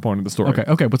not even the point of the story.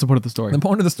 Okay. What's the point of the story? The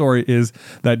point of the story is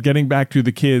that getting back to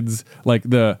the kids, like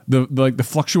the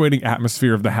fluctuating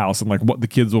atmosphere of the house and like what the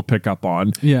kids will pick up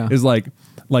on, is like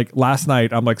last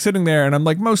night I'm like sitting there and I'm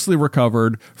like mostly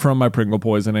recovered from my Pringle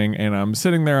poisoning, and I'm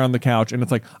sitting there on the couch, and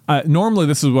it's like normally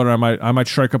this is what I might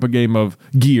strike up a game of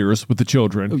Gears with the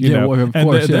children, you know, well, of and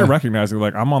course, they're recognizing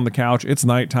like I'm on the couch, it's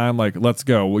nighttime, like let's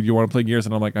go. Well, you want to play Gears?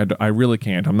 And I'm like I really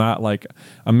can't. I'm not like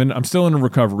I'm still in a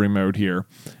recovery mode here,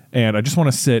 and I just want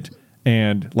to sit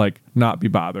and like not be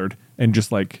bothered and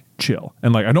just like chill.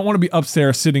 And like I don't want to be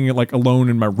upstairs sitting like alone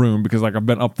in my room because like I've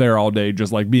been up there all day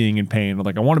just like being in pain.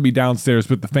 Like I want to be downstairs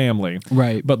with the family.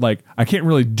 Right. But like I can't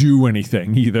really do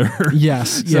anything either.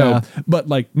 Yes. So, but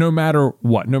like no matter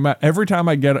what, every time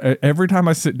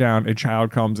I sit down, a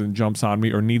child comes and jumps on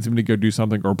me or needs me to go do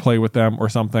something or play with them or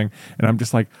something, and I'm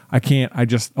just like I can't. I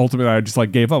just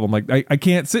like gave up. I'm like I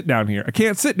can't sit down here. I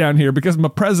can't sit down here because my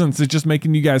presence is just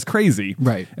making you guys crazy.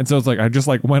 Right. And so it's like I just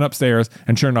like went upstairs,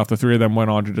 and sure enough, the three of them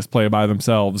went on to just play by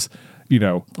themselves, you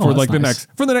know, for like nice.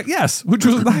 the next, yes, which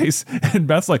was nice. And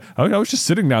Beth's like, oh, I was just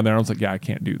sitting down there. And I was like, yeah, I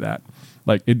can't do that.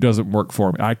 Like, it doesn't work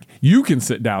for me. You can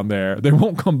sit down there. They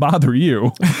won't come bother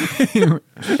you.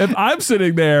 If I'm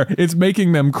sitting there, it's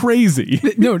making them crazy.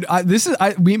 No,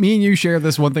 me and you share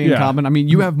this one thing in common. I mean,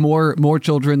 you have more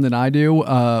children than I do,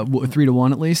 3 to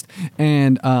 1 at least.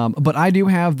 And, but I do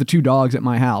have the 2 dogs at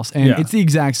my house, and it's the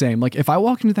exact same. Like if I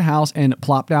walk into the house and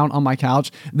plop down on my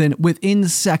couch, then within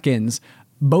seconds,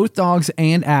 both dogs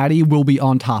and Addie will be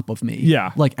on top of me.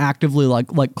 Yeah. Like actively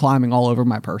like climbing all over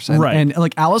my person. Right. And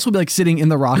like Alice will be like sitting in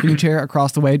the rocking chair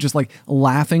across the way, just like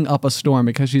laughing up a storm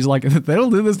because she's like, they don't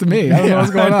do this to me. I don't know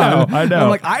what's going on. I know. I'm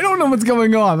like, I don't know what's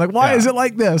going on. Like, why is it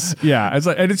like this? Yeah. It's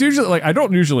like, and it's usually like, I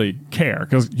don't usually care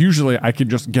because usually I can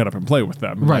just get up and play with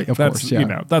them. Right. Like, of course. Yeah. You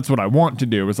know, that's what I want to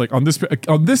do. It's like on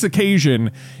this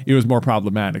occasion, it was more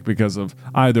problematic because of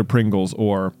either Pringles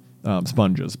or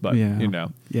sponges, but you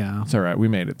know, it's all right. We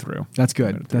made it through. That's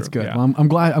good. That's good. Yeah. Well, I'm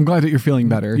glad that you're feeling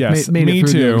better. Yes, made me it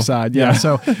through too. the other side. Yeah.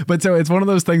 So it's one of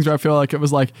those things where I feel like it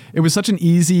was such an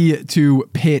easy to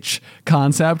pitch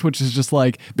concept, which is just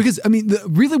like, because I mean,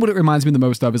 really what it reminds me the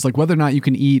most of is like whether or not you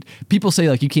can eat. People say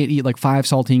like you can't eat like 5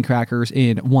 saltine crackers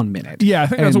in 1 minute. Yeah, I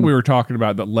think that's what we were talking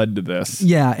about that led to this.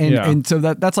 Yeah, and so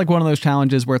that's like one of those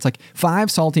challenges where it's like 5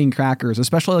 saltine crackers,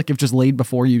 especially like if just laid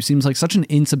before you, seems like such an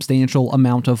insubstantial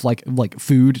amount of like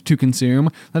food to consume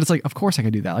that it's like, of course I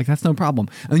could do that. Like that's no problem.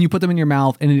 And then you put them in your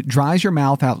mouth and it dries your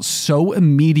mouth out so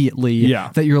immediately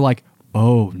that you're like,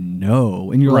 oh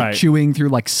no. And you're like chewing through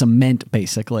like cement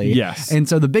basically. Yes. And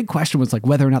so the big question was like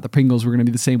whether or not the Pringles were going to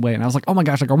be the same way. And I was like, oh my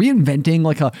gosh, like are we inventing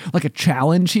like a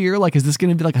challenge here? Like is this going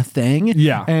to be like a thing?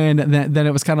 Yeah. And then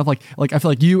it was kind of like I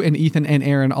feel like you and Ethan and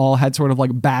Aaron all had sort of like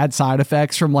bad side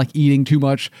effects from like eating too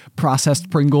much processed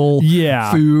Pringle food.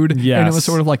 Yes. And it was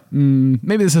sort of like,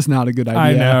 maybe this is not a good idea.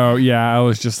 I know. Yeah. I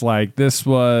was just like, this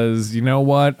was, you know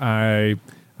what?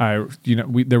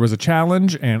 There was a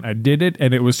challenge and I did it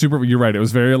and it was super. You're right. It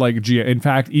was very like, in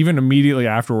fact, even immediately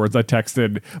afterwards, I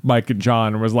texted Mike and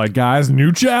John and was like, guys,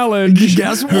 new challenge.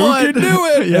 Guess what? Who can do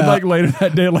it? And like later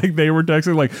that day, like they were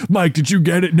texting like, Mike, did you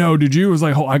get it? No. Did you? It was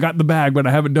like, oh, I got the bag, but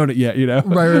I haven't done it yet. You know?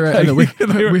 Right.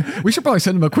 Like, we should probably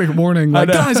send them a quick warning. Like,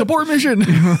 guys, abort mission.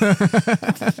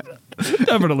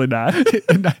 Definitely not.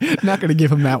 Not going to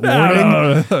give him that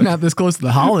warning. No. Not this close to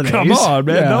the holidays. Come on,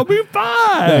 man. They'll be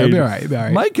fine. Yeah, it'll be all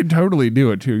right. Mike can totally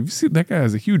do it too. You've seen that guy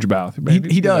has a huge mouth. Man.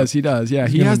 He does. Yeah,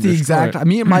 he has the exact.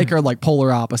 Me and Mike are like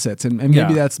polar opposites, and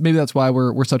maybe that's why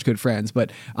we're such good friends.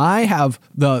 But I have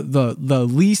the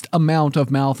least amount of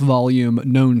mouth volume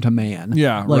known to man.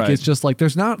 Yeah, like it's just like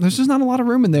there's just not a lot of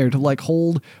room in there to like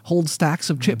hold stacks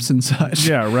of chips and such.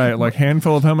 Yeah, right. Like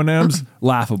handful of M&Ms,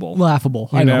 laughable.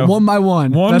 I know.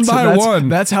 one by one.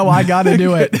 That's how I got to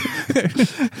do it.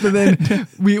 But then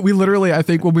we literally, I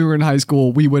think when we were in high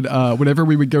school, we would, whenever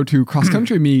we would go to cross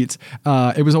country meets,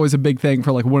 it was always a big thing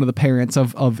for like one of the parents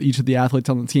of each of the athletes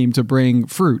on the team to bring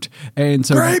fruit. And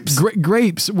so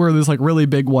grapes were this like really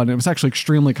big one. It was actually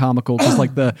extremely comical because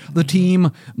like the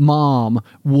team mom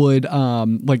would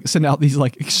like send out these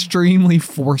like extremely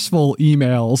forceful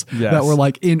emails that were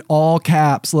like in all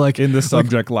caps, like in the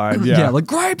subject line. Yeah, like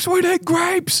grapes, we need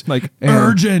grapes. Like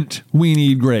urgent, we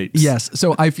need grapes. Yes.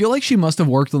 So I feel like she must have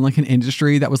worked in like an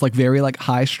industry that was like very like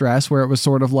high stress, where it was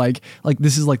sort of like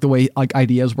this is like the way like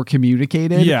ideas were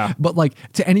communicated. Yeah. But like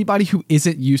to anybody who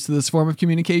isn't used to this form of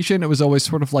communication, it was always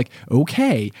sort of like,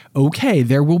 okay,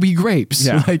 there will be grapes.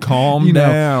 Yeah. Like, calm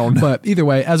down. But either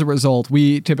way, as a result,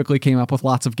 we typically came up with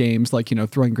lots of games like,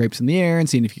 throwing grapes in the air and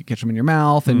seeing if you could catch them in your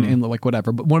mouth and like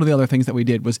whatever. But one of the other things that we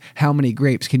did was how many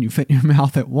grapes can you fit in your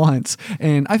mouth at once?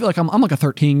 And I feel like I'm like a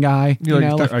 13 guy.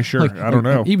 I don't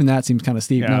know. Even that seems kind of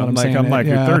steep. Yeah, I'm like,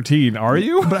 you're 13. Are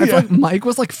you? But I feel like Mike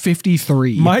was like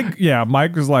 53.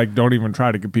 Mike was like, don't even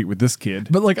try to compete with this kid.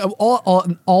 But like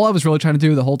all I was really trying to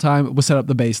do the whole time was set up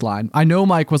the baseline. I know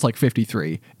Mike was like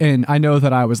 53, and I know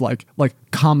that I was like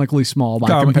comically small by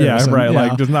comparison. Yeah, right. Yeah.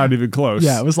 Like just not even close.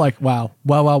 Yeah, it was like wow.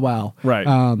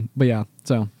 Right. But yeah,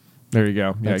 so. There you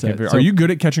go. Yeah, So, are you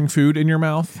good at catching food in your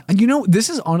mouth? This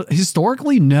is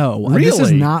historically no. Really? This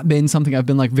has not been something I've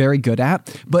been like very good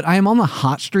at. But I am on the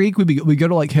hot streak. We go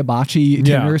to like hibachi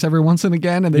dinners every once and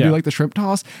again, and they do like the shrimp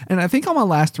toss. And I think on my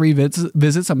last 3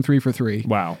 visits, I'm 3 for 3.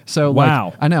 Wow. So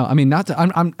like, I know. I mean,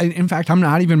 I'm in fact, I'm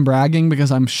not even bragging because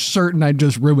I'm certain I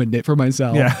just ruined it for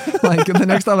myself. Yeah. Like the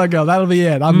next time I go, that'll be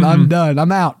it. I'm done.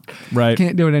 I'm out. Right.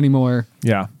 Can't do it anymore.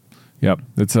 Yeah. Yep.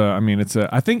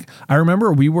 I think I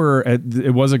remember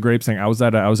it was a grapes thing. I was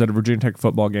at a Virginia Tech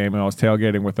football game, and I was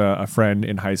tailgating with a friend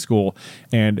in high school,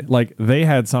 and like they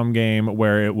had some game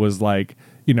where it was like,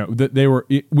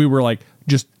 we were like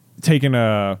just taking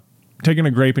a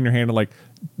grape in your hand and like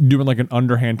doing like an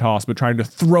underhand toss, but trying to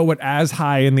throw it as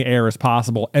high in the air as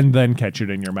possible and then catch it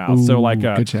in your mouth. Ooh, so like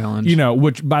good challenge.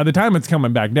 Which by the time it's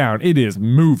coming back down, it is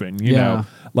moving, you know,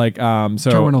 like,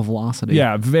 so terminal velocity.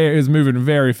 Yeah. Is moving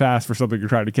very fast for something you're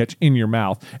trying to catch in your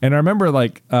mouth. And I remember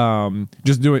like,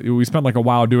 we spent like a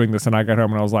while doing this, and I got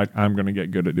home and I was like, I'm going to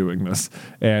get good at doing this,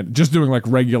 and just doing like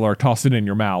regular toss it in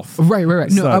your mouth. Right. No,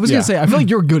 so, I was going to say, I feel like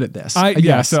you're good at this. I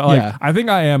think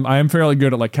I am fairly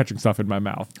good at like catching stuff in my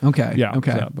mouth. Okay. Yeah.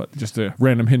 Okay. So, but just a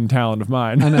random hidden talent of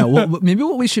mine. I know. Well, maybe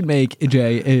what we should make,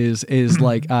 Jay, is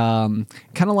like kind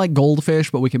of like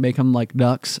goldfish, but we can make them like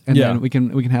ducks, and then we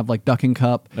can have like duck and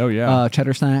cup. Oh yeah.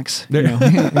 Cheddar snacks.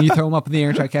 And you throw them up in the air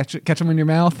and try to catch them in your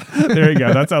mouth. There you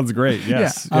go. That sounds great.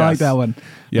 Yes. I like that one.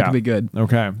 Yeah, that could be good.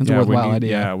 Okay, that's a worthwhile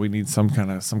idea. Yeah, we need some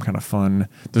kind of fun.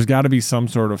 There's got to be some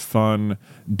sort of fun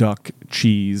duck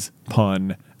cheese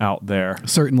pun out there.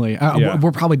 Certainly.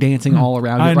 We're probably dancing all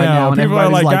around it right now. And people are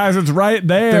like, guys, it's right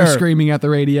there. They're screaming at the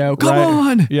radio. Come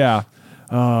on. Yeah.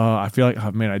 I feel like,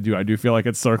 oh man, I do feel like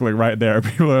it's circling right there.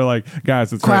 People are like,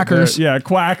 guys, it's quackers. Right there. Yeah,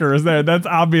 quackers there. That's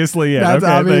obviously it. That's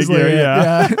okay, obviously thank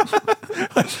you. it.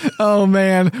 Yeah. Oh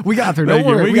man, we got there. Don't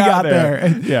worry, we got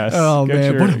there. Yes. Oh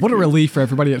man, what a relief for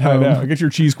everybody at home. I know. Get your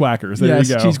cheese quackers. There you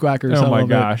go. Cheese quackers. Oh my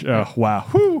gosh. Oh wow.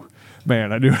 Whew.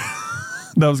 Man, I do.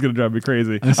 That was gonna drive me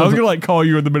crazy. I was gonna like call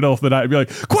you in the middle of the night and be like,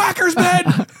 "Quackers, man!"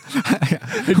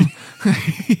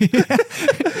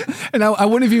 And I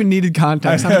wouldn't have even needed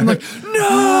context. I'd be like,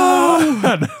 "No!"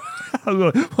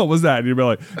 What was that? And you'd be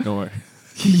like, "No way."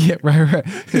 Yeah, right.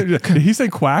 Did he say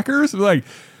quackers? Like,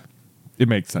 it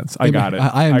makes sense. I got it.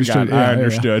 I understood. I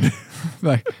understood. Yeah.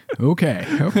 Like, okay.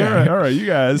 All right, you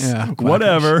guys. Yeah,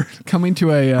 whatever. Coming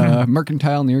to a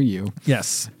mercantile near you.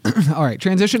 Yes. All right,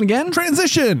 transition again.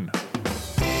 Transition.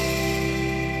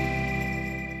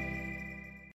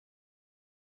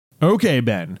 Okay,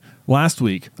 Ben. Last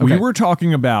week, we were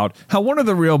talking about how one of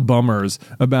the real bummers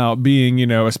about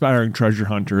being, aspiring treasure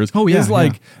hunters is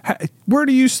like, where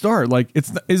do you start? Like,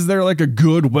 is there like a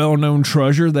good, well-known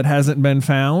treasure that hasn't been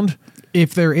found?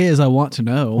 If there is, I want to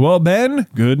know. Well, Ben,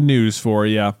 good news for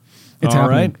you. It's all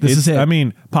happening. right. This is it. I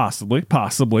mean, possibly.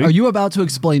 Are you about to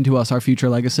explain to us our future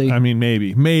legacy? I mean,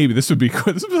 maybe. This would be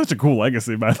such a cool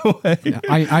legacy, by the way. Yeah,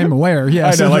 I'm aware. Yeah,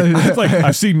 I know. It's like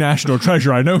I've seen National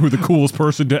Treasure. I know who the coolest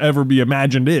person to ever be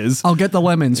imagined is. I'll get the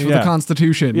lemons for the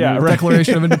Constitution, right.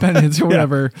 Declaration of Independence, or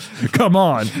whatever. Come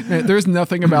on. There's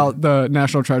nothing about the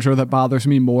National Treasure that bothers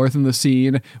me more than the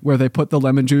scene where they put the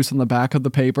lemon juice on the back of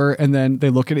the paper and then they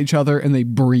look at each other and they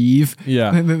breathe.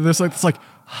 Yeah. And then it's like.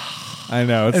 I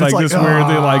know. It's And like this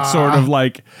weirdly like sort of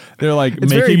like they're like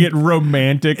It's making very- it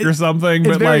romantic or something. It's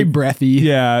but very like breathy.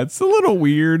 Yeah, it's a little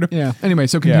weird. Yeah. Anyway,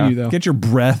 so continue though. Get your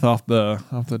breath off the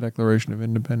Declaration of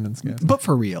Independence, guys. But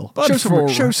for real, But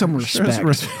show some respect.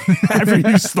 After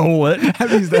you stole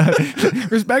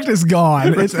it. Respect is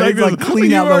gone. It's like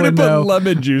clean you out the already window. put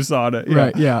lemon juice on it.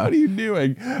 Right, yeah. What are you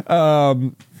doing?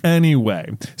 Anyway,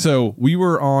 so we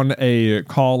were on a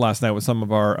call last night with some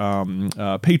of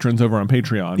our patrons over on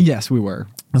Patreon. Yes, we were.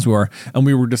 As we were, and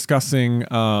we were discussing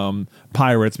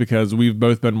pirates because we've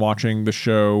both been watching the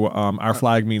show Our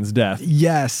Flag Means Death.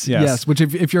 Yes. Which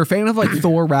if you're a fan of like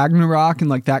Thor Ragnarok and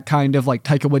like that kind of like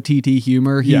Taika Waititi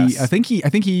humor, I think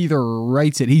he either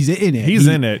writes it, he's in it. He's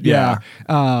in it, yeah.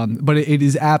 But it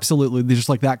is absolutely just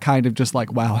like that kind of just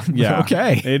like wow. Yeah.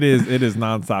 Okay. It is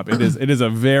nonstop. It is a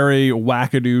very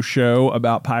wackadoo show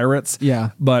about pirates. Yeah.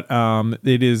 But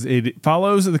it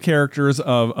follows the characters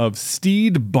of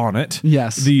Steed Bonnet.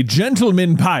 Yes. The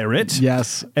gentleman pirate.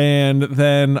 Yes. And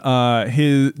then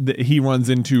he runs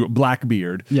into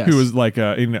Blackbeard, Yes. who is like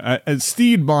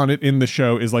Steed Bonnet in the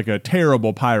show is like a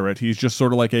terrible pirate. He's just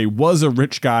sort of like was a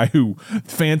rich guy who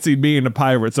fancied being a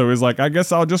pirate. So he's like, I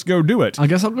guess I'll just go do it. I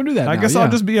guess I'll go do that. I now, guess yeah. I'll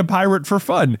just be a pirate for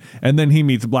fun. And then he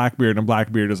meets Blackbeard, and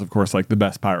Blackbeard is, of course, like the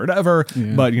best pirate ever.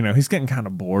 Yeah. But, he's getting kind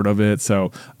of bored of it.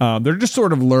 So they're just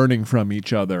sort of learning from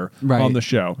each other on the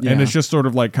show. Yeah. And it's just sort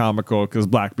of like comical because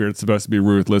Blackbeard's supposed to be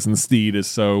ruthless, and Steed is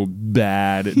so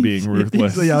bad at being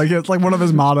ruthless. Yeah, like it's like one of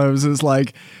his mottos is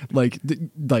like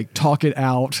talk it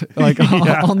out like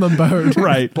on the boat.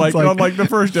 Right. Like on like the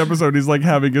first episode, he's like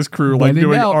having his crew like when in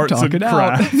doing doubt, arts talk and it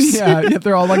out. crafts. Yeah,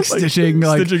 they're all like stitching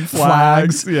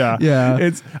flags. Yeah. Yeah.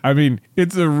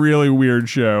 It's a really weird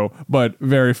show, but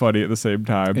very funny at the same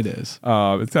time. It is.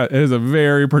 It has a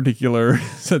very particular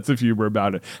sense of humor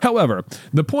about it. However,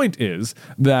 the point is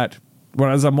that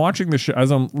as I'm watching the show,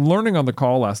 as I'm learning on the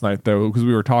call last night, though, because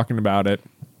we were talking about it,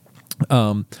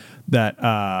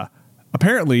 that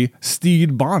apparently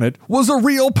Steed Bonnet was a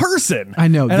real person. I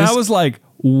know. And I was like,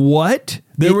 what?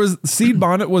 Steed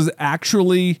Bonnet was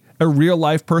actually a real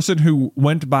life person who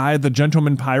went by the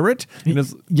gentleman pirate.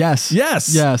 Yes.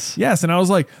 And I was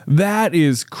like, that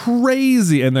is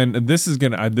crazy. And then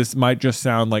this might just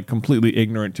sound like completely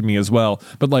ignorant to me as well,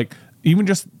 but like, even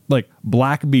just like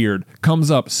Blackbeard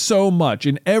comes up so much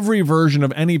in every version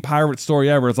of any pirate story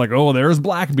ever. It's like, oh, there's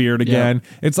Blackbeard again.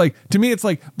 Yeah. It's like, to me, it's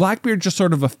like Blackbeard's just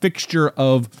sort of a fixture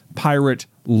of pirate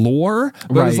lore.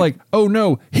 But it's like, oh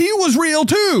no, he was real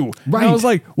too. Right. And I was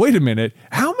like, wait a minute,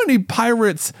 how many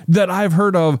pirates that I've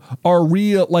heard of are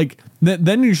real? Like,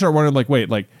 then you start wondering, like, wait,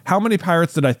 like, how many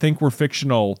pirates that I think were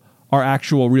fictional are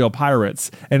actual real pirates?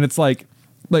 And it's like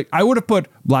I would have put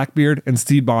Blackbeard and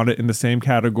Steed Bonnet in the same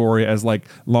category as like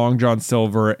Long John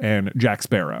Silver and Jack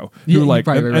Sparrow, who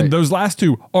and those last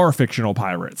two are fictional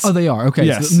pirates. Oh, they are. Okay.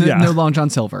 Yes. So no Long John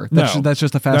Silver. That's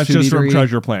just a fast food. That's just eatery. from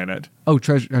Treasure Planet. Oh,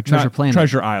 Treasure Planet.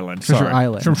 Treasure Island. Treasure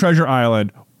Island. From Treasure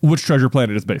Island, which Treasure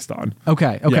Planet is based on.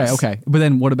 Okay. But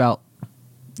then what about?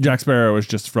 Jack Sparrow is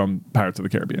just from Pirates of the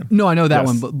Caribbean. No, I know that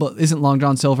one, but isn't Long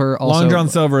John Silver also? Long John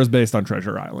Silver is based on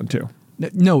Treasure Island too.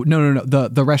 No.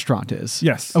 The restaurant is.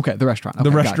 Yes. Okay, the restaurant. Okay,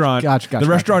 the restaurant. Gotcha. The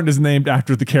restaurant is named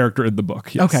after the character in the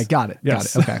book. Yes. Okay, got it.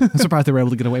 Yes. Got it. Okay. I'm surprised they were able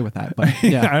to get away with that. But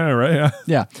yeah. I know, right? Yeah.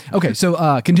 Yeah. Okay,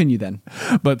 so continue then.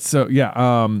 But so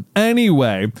yeah.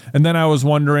 Anyway, and then I was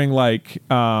wondering, like,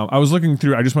 I was looking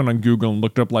through. I just went on Google and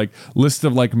looked up like list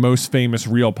of like most famous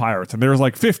real pirates, and there was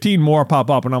like 15 more pop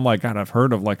up, and I'm like, God, I've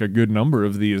heard of like a good number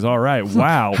of these. All right,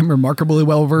 wow. I'm remarkably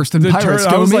well versed in pirates.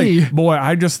 I was me. like, boy,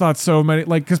 I just thought so many,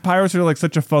 like, because pirates are like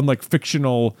such a fun like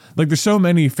fictional, like there's so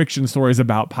many fiction stories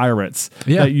about pirates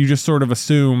that you just sort of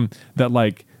assume that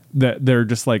like that they're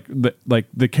just like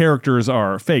the characters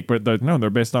are fake, but they're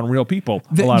based on real people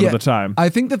a lot of the time. I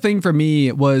think the thing for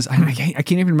me was I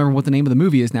can't even remember what the name of the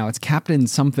movie is now. It's Captain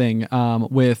something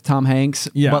with Tom Hanks.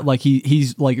 Yeah, but like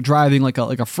he's like driving like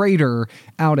a freighter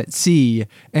out at sea,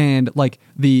 and like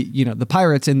the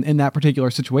pirates in that particular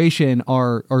situation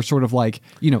are sort of like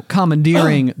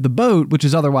commandeering the boat, which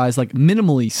is otherwise like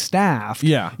minimally staffed.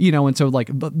 Yeah, and so like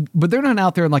but they're not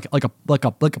out there in like a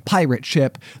pirate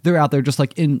ship. They're out there just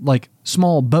like in like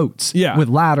small boats with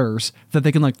ladders that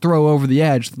they can like throw over the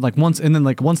edge once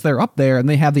they're up there and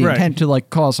they have the intent to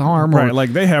like cause harm. Right,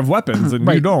 like they have weapons and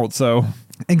you don't, so.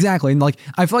 Exactly. And like,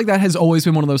 I feel like that has always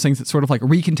been one of those things that sort of like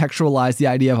recontextualized the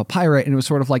idea of a pirate. And it was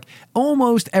sort of like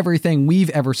almost everything we've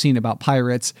ever seen about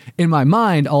pirates in my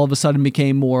mind all of a sudden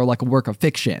became more like a work of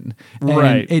fiction.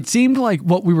 And it seemed like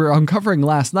what we were uncovering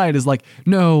last night is like,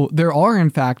 no, there are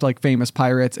in fact like famous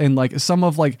pirates, and like some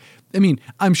of like I mean,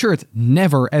 I'm sure it's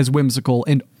never as whimsical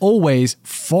and always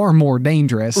far more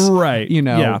dangerous. Right. You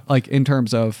know, Yeah. like in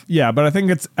terms of. Yeah, but I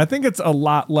think it's a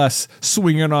lot less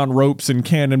swinging on ropes and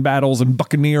cannon battles and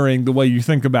buccaneering the way you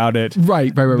think about it.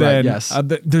 Right. Yes.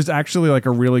 There's actually like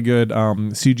a really good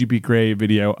CGP Grey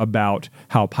video about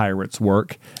how pirates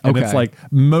work. And it's Okay. like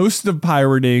most of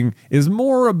pirating is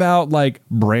more about like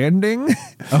branding.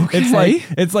 Okay.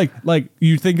 It's like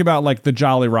you think about like the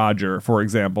Jolly Roger, for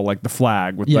example, like the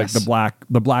flag with like Yes.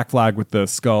 the black flag with the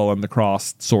skull and the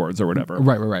crossed swords or whatever.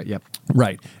 Right. Yep.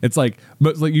 Right. It's like,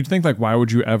 but like you'd think like, why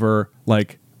would you ever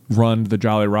like run the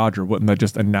Jolly Roger? Wouldn't that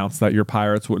just announce that you're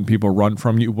pirates? Wouldn't people run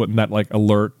from you? Wouldn't that like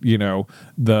alert, you know,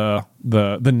 the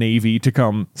Navy to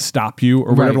come stop you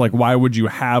or whatever? Right. Like, why would you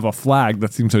have a flag?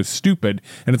 That seems so stupid.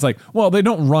 And it's like, well, they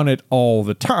don't run it all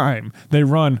the time. They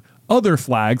run other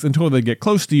flags until they get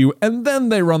close to you, and then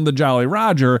they run the Jolly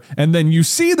Roger, and then you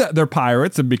see that they're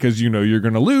pirates, and because you know you're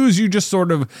going to lose, you just sort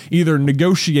of either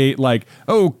negotiate like,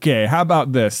 okay, how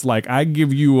about this? Like, I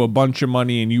give you a bunch of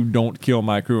money and you don't kill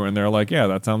my crew, and they're like, yeah,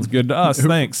 that sounds good to us.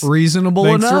 Thanks. Reasonable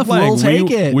Thanks for enough. playing. We'll take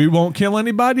it. We won't kill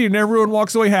anybody, and everyone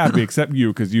walks away happy except you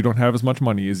because you don't have as much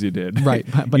money as you did. Right.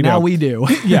 But You now know? we do.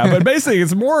 Yeah, but basically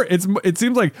it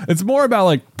seems like it's more about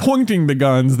like pointing the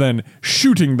guns than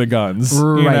shooting the guns.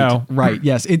 Right. You know? Right.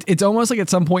 Yes. It's almost like at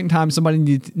some point in time,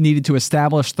 somebody needed to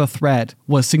establish the threat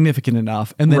was significant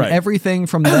enough. And then Right. everything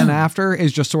from then after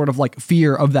is just sort of like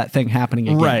fear of that thing happening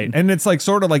again. Right. And it's like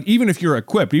sort of like, even if you're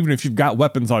equipped, even if you've got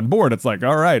weapons on board, it's like,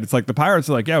 all right, it's like the pirates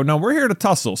are like, yeah, no, we're here to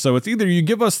tussle. So it's either you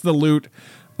give us the loot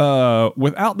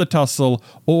without the tussle,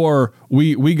 or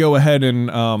we go ahead and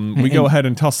go ahead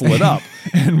and tussle it up,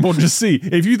 and we'll just see.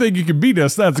 If you think you can beat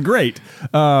us, that's great.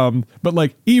 But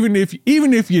like even if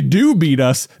you do beat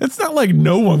us, it's not like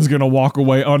no one's gonna walk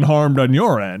away unharmed on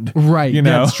your end. Right. You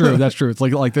know? That's true. It's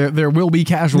like there will be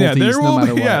casualties Yeah, there no will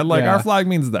matter be. what. Yeah, like our flag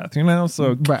means death. You know,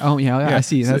 so Right. Oh yeah, I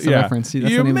see. That's so, the reference. See,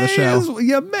 that's the name of the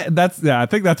show. I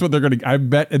think that's what they're gonna. I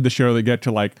bet in the show they get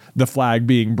to like the flag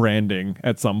being branding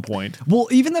at some point. Well,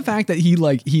 even the fact that he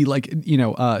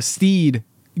Steed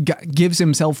gives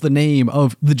himself the name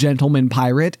of the gentleman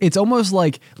pirate. It's almost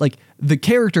like the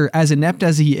character, as inept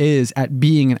as he is at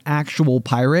being an actual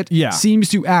pirate, seems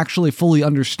to actually fully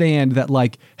understand that,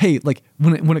 like, hey, like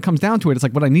when it comes down to it, it's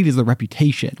like what I need is the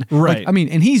reputation. Right. Like, I mean,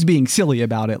 and he's being silly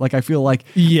about it. Like, I feel like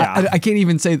I can't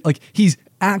even say like he's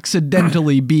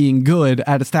accidentally being good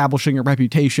at establishing a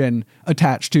reputation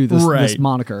attached to this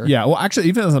moniker. Yeah. Well, actually,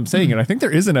 even as I'm saying it, I think there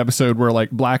is an episode where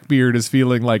like Blackbeard is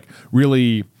feeling like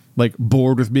really like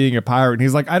bored with being a pirate, and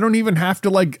he's like, I don't even have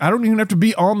to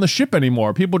be on the ship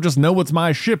anymore. People just know it's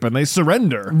my ship and they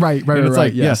surrender. Right. And it's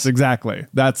like, yes, exactly.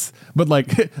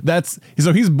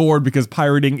 So he's bored because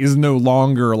pirating is no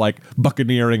longer like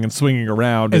buccaneering and swinging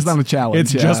around. It's not a challenge.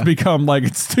 It's just become like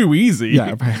it's too easy.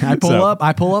 Yeah, I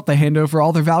pull up, they hand over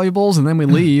all their valuables, and then we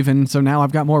leave, and so now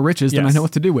I've got more riches than I know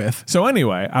what to do with. So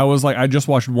anyway, I was like, I just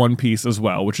watched One Piece as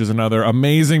well, which is another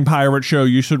amazing pirate show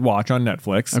you should watch on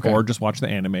Netflix, or just watch the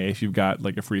anime if you've got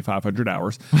like a free 500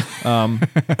 hours.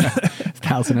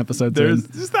 1,000 episodes. There's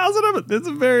 1,000 of it. It's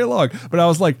very long. But I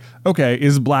was like, okay,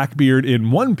 is Blackbeard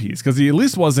in One Piece? Because he at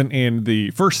least wasn't in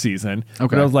the first season. Okay.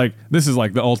 But I was like, this is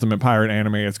like the ultimate pirate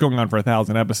anime. It's going on for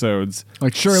 1,000 episodes.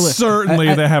 Like,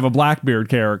 certainly they have a Blackbeard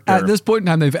character. At this point in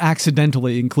time, they've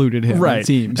accidentally included him. Right. It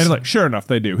seems. And like, sure enough,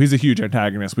 they do. He's a huge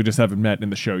antagonist. We just haven't met in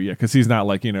the show yet because he's not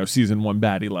like, season 1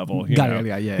 baddie level.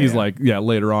 He's like,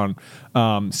 later on.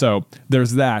 So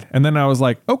there's that. And then I was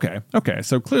like, okay.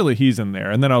 So clearly he's in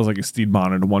there. And then I was like, is Steed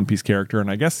Bonnet a One Piece character?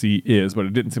 And I guess he is, but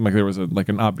it didn't seem like there was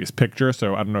an obvious picture.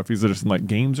 So I don't know if he's just in like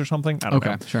games or something. I don't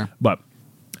know. Sure. But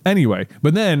anyway,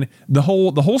 but then the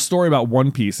whole story about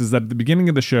One Piece is that at the beginning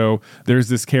of the show, there's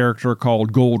this character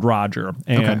called Gold Roger,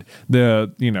 and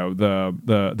the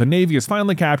Navy has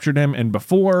finally captured him. And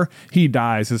before he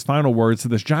dies, his final words to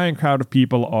this giant crowd of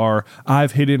people are,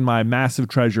 "I've hidden my massive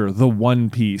treasure, the One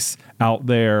Piece, out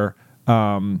there."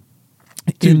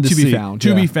 To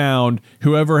be found.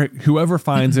 Whoever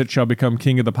finds it shall become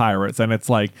king of the pirates. And it's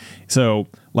like, so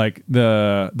like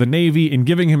the Navy, in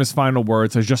giving him his final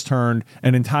words, has just turned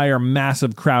an entire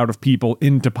massive crowd of people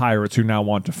into pirates who now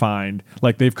want to find,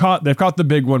 like they've caught the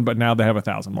big one, but now they have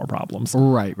 1,000 more problems.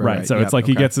 Right. So it's like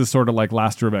he gets this sort of like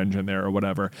last revenge in there or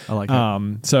whatever. I like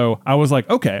that. So I was like,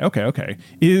 okay.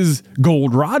 Is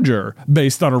Gold Roger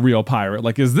based on a real pirate?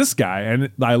 Like, is this guy?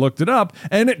 And I looked it up,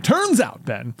 and it turns out,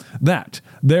 Ben, that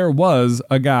there was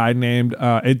a guy named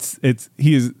it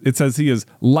says he is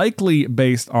likely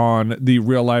based on the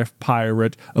real life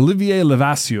pirate Olivier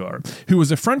Levasseur, who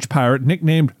was a French pirate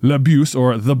nicknamed La Bouche,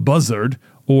 or the Buzzard,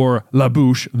 or La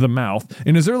Bouche, the Mouth,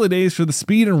 in his early days for the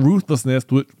speed and ruthlessness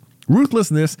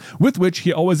ruthlessness with which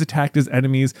he always attacked his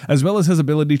enemies, as well as his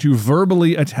ability to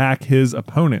verbally attack his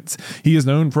opponents. He is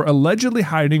known for allegedly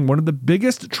hiding one of the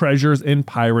biggest treasures in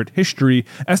pirate history,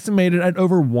 estimated at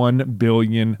over £1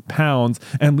 billion,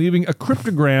 and leaving a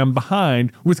cryptogram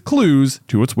behind with clues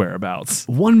to its whereabouts.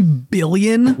 1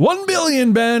 billion? 1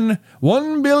 billion, Ben.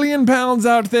 1 billion pounds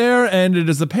out there, and it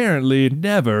has apparently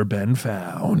never been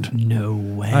found. No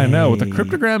way. I know, with the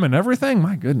cryptogram and everything.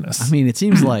 My goodness. I mean, it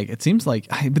seems like,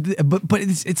 but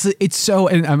it's so,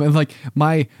 and I'm like,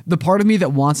 the part of me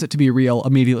that wants it to be real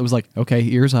immediately was like, okay,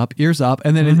 ears up,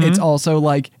 and then it's also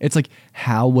like,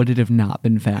 how would it have not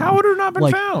been found? How would it have not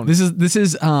been found? This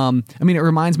is, I mean, it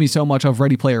reminds me so much of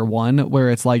Ready Player One, where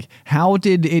it's like, how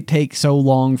did it take so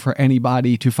long for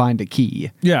anybody to find a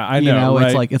key? Yeah, I know.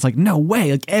 Right? It's like no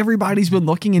way. Like everybody's been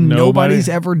looking and nobody's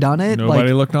ever done it.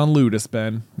 Nobody looked on Ludus,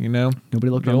 Ben. Nobody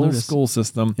looked on on old Ludus. School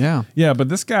system. Yeah, yeah. But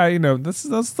this guy,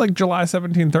 that's like July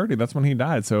 1730. That's when he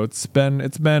died. So it's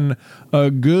been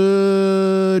a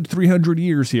good 300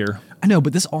 years here. I know,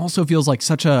 but this also feels like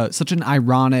such an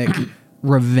ironic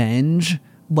revenge.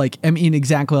 Like, I mean,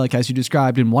 exactly like as you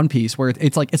described in One Piece, where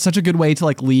it's like, it's such a good way to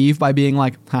like leave by being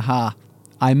like, haha,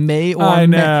 I may or I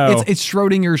know. It's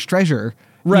Schrodinger's treasure.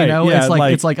 Right. Yeah,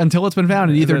 it's like until it's been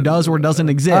found, it either does or doesn't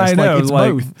exist. I know. Like, it's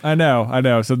both. I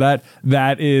know. So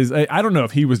that is, I don't know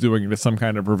if he was doing it as some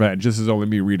kind of revenge. This is only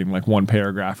me reading like one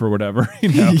paragraph or whatever.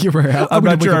 You're right. I'm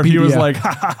not sure if he was like,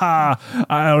 ha ha ha,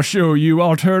 I'll show you.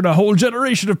 I'll turn a whole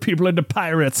generation of people into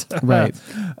pirates. Right.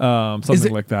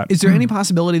 Something like that. Is there any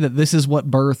possibility that this is what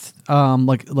birthed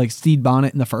like Stede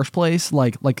Bonnet in the first place?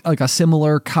 Like a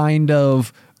similar kind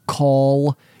of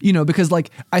call, because like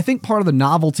I think part of the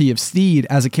novelty of Steed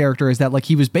as a character is that like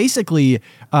he was basically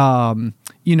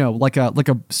like a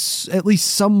at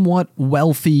least somewhat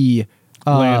wealthy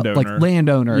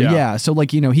landowner. Yeah. So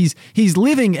like, he's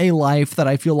living a life that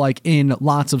I feel like in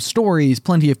lots of stories,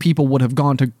 plenty of people would have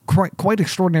gone to quite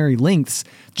extraordinary lengths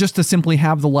just to simply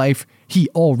have the life he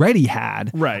already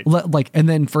had. Right. And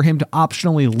then for him to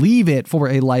optionally leave it for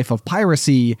a life of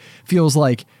piracy feels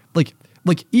like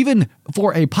even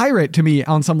for a pirate, to me,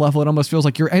 on some level, it almost feels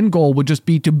like your end goal would just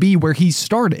be to be where he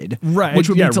started. Right. Which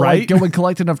would be to like go and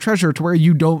collect enough treasure to where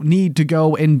you don't need to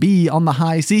go and be on the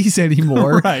high seas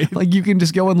anymore. Right. Like you can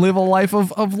just go and live a life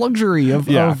of luxury,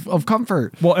 of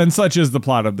comfort. Well, and such is the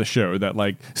plot of the show that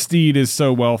like Steed is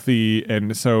so wealthy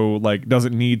and so like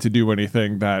doesn't need to do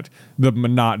anything that the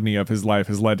monotony of his life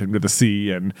has led him to the sea,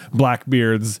 and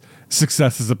Blackbeard's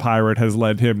success as a pirate has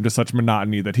led him to such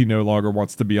monotony that he no longer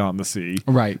wants to be on the sea.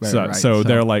 Right. So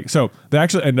they're like, so they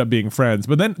actually end up being friends.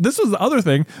 But then this was the other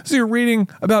thing. So you're reading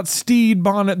about Stede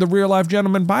Bonnet, the real life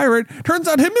gentleman pirate. Turns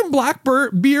out him and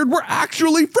Blackbeard were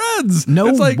actually friends. No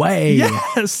it's way.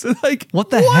 Yes. Like what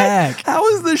the heck? How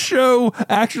does this show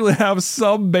actually have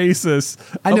some basis?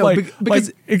 I know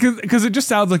because it just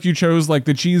sounds like you chose like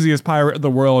the cheesiest pirate in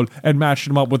the world and matched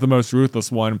him up with the most ruthless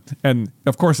one. And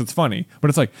of course it's funny, but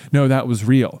it's like, no, that was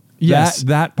real. Yes.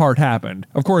 That part happened.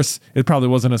 Of course, it probably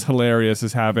wasn't as hilarious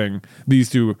as having these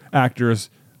two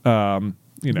actors, play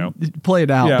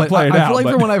it out. Yeah, but play it I out, feel like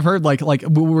but- from what I've heard, like what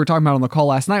we were talking about on the call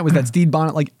last night was that Stede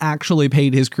Bonnet like actually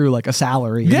paid his crew like a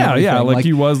salary. and Yeah, everything. like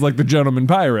he was like the gentleman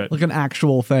pirate. Like an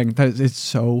actual thing. It's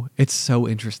so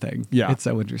interesting. Yeah. It's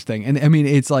so interesting. And I mean,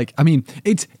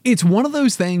 it's one of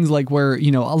those things like where,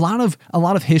 a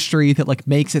lot of history that like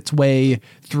makes its way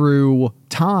through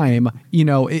time,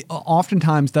 it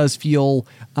oftentimes does feel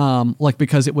like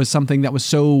because it was something that was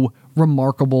so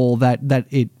remarkable that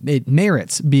it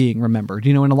merits being remembered,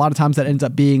 and a lot of times that ends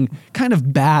up being kind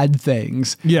of bad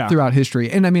things throughout history.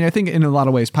 And I mean, I think in a lot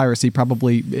of ways piracy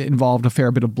probably involved a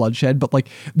fair bit of bloodshed, but like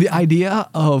the idea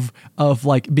of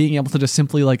like being able to just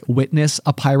simply like witness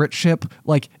a pirate ship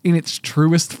like in its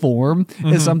truest form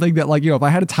is something that like, if I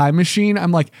had a time machine,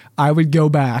 I'm like, I would go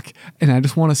back and I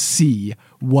just want to see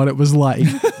what it was like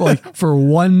for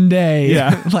one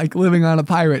day, like living on a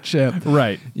pirate ship,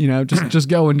 right? Just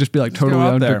go and just be like totally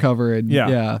undercover and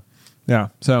yeah.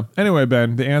 So anyway,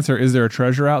 Ben, the answer is there a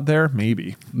treasure out there?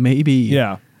 Maybe.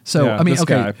 Yeah. So I mean,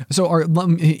 okay. Guy. So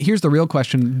here's the real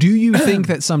question: do you think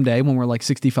that someday, when we're like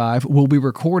 65, we'll be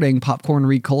recording Popcorn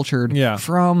Recultured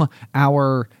from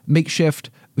our makeshift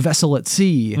vessel at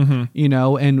sea, and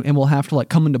we'll have to like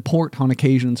come into port on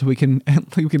occasion so we can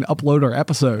upload our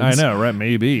episodes. I know, right?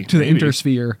 Maybe to the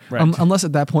intersphere, right. Unless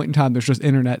at that point in time there's just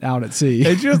internet out at sea.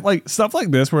 It's just like stuff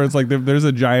like this where it's like there's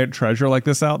a giant treasure like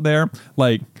this out there,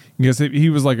 like because he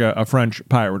was like a French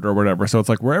pirate or whatever. So it's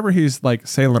like wherever he's like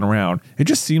sailing around, it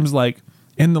just seems like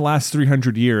in the last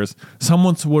 300 years,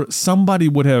 somebody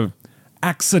would have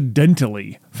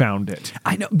accidentally found it.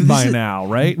 I know by now,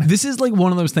 right? This is like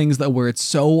one of those things that where it's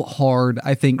so hard,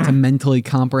 I think, to mentally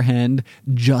comprehend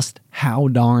just how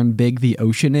darn big the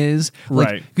ocean is. Like,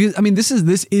 right. Because, I mean, this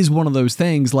is one of those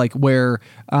things like where,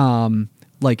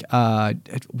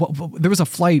 there was a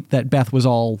flight that Beth was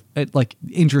all like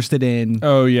interested in.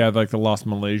 Oh yeah, like the Lost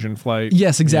Malaysian flight.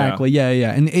 Yes, exactly. Yeah.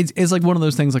 And it's like one of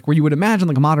those things like where you would imagine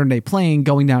like a modern day plane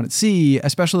going down at sea,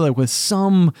 especially like with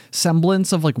some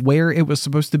semblance of like where it was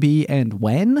supposed to be and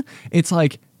when. It's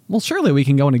like, well, surely we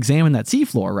can go and examine that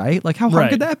seafloor, right? Like, how hard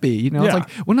could that be? You know, it's like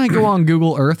when I go on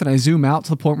Google Earth and I zoom out to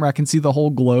the point where I can see the whole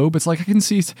globe, it's like I can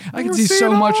see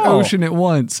so much ocean at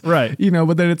once, right? You know,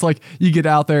 but then it's like you get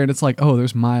out there and it's like, oh,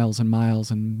 there's miles and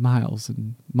miles and miles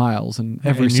and miles and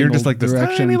every single you're just like direction.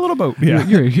 This tiny little boat. Yeah,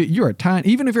 you're a tiny.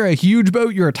 Even if you're a huge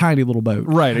boat, you're a tiny little boat.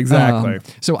 Right. Exactly.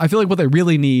 So I feel like what they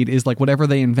really need is like whatever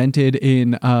they invented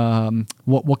in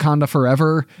Wakanda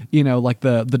Forever. You know, like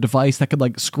the device that could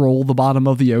like scroll the bottom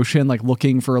of the ocean, like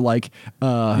looking for like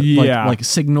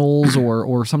signals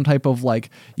or some type of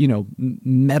like, you know,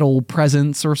 metal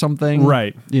presence or something.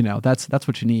 Right. You know, that's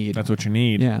what you need. That's what you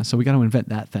need. Yeah. So we got to invent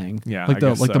that thing. Yeah. Like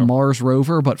the Mars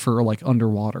rover, but for like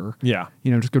underwater. Yeah.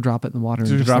 You know, just go drop it in the water.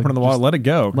 Just drop it in the water. Let it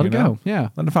go. Let it go. Yeah.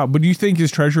 Let it fall. But do you think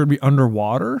his treasure would be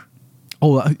underwater?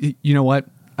 Oh, you know what?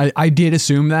 I did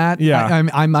assume that. Yeah.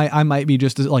 I might be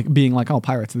just like being like, oh,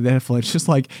 pirates, it's just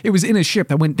like it was in a ship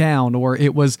that went down or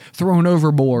it was thrown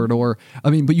overboard or,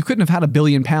 I mean, but you couldn't have had £1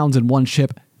 billion in one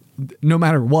ship no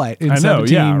matter what. In I know.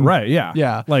 17. Yeah. Right. Yeah.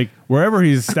 Yeah. Like wherever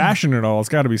he's stashing it all, it's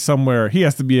got to be somewhere he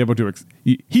has to be able to,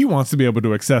 he wants to be able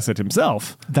to access it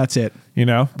himself. That's it. You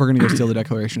know, we're going to go steal the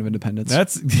Declaration of Independence.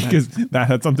 That's because that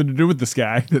had something to do with this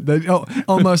guy.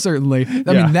 Almost certainly.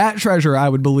 I mean, that treasure I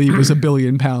would believe is £1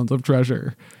 billion of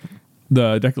treasure.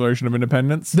 The Declaration of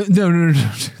Independence? No.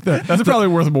 That's probably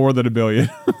worth more than $1 billion.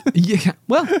 Yeah,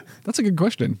 well, that's a good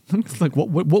question. It's like, what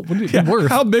would it be worth?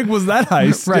 How big was that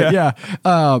heist? Right, yeah.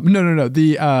 No.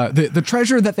 The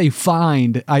treasure that they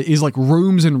find is like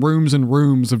rooms and rooms and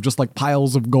rooms of just like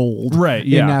piles of gold. Right,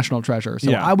 in National Treasure.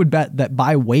 So I would bet that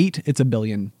by weight, it's £1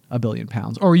 billion. £1 billion.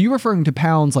 Or are you referring to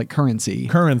pounds like currency?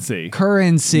 Currency.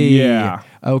 Yeah.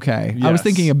 Okay. Yes. I was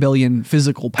thinking $1 billion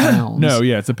physical pounds. No,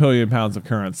 yeah, it's £1 billion of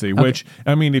currency, which,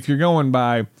 I mean, if you're going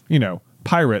by, you know,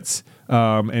 pirates,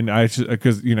 and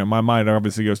because, you know, my mind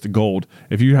obviously goes to gold.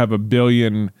 If you have £1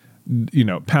 billion, you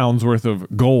know, pounds worth of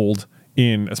gold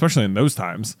especially in those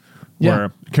times,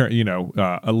 where, you know,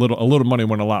 a little money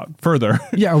went a lot further.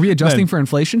 Yeah, are we adjusting for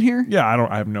inflation here? Yeah,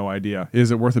 I have no idea.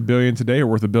 Is it worth $1 billion today or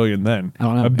worth $1 billion then? I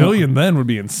don't know. $1 billion then would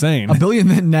be insane. $1 billion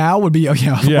then now would be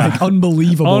like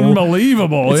unbelievable.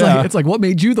 Unbelievable. It's like what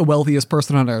made you the wealthiest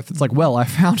person on earth? It's like, well, I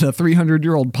found a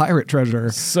 300-year-old pirate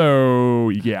treasure. So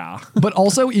yeah. But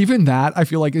also even that I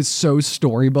feel like is so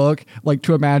storybook, like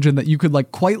to imagine that you could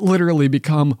like quite literally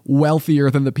become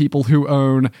wealthier than the people who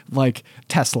own like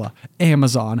Tesla,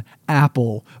 Amazon,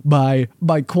 Apple by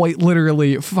quite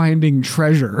literally finding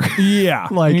treasure. Yeah.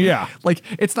 Like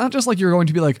it's not just like you're going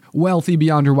to be like wealthy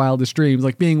beyond your wildest dreams,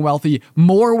 like being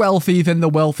more wealthy than the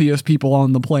wealthiest people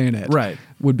on the planet. Right.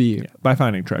 Would be by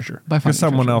finding treasure. Because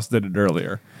someone else did it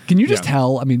earlier. Can you just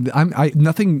tell? I mean,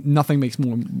 nothing makes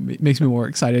me more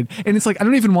excited. And it's like I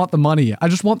don't even want the money. I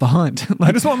just want the hunt. Like,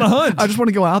 I just want the hunt. I just want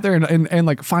to go out there and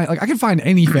like find, like I can find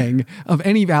anything of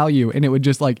any value, and it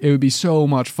would be so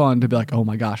much fun to be like, oh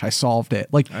my gosh, I solved it.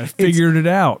 Like I figured it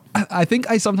out. I think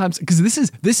I sometimes, because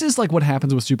this is like what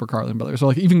happens with Super Carlin Brothers. So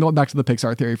like even going back to the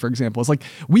Pixar theory, for example, it's like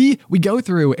we go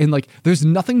through and like there's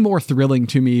nothing more thrilling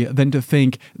to me than to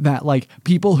think that like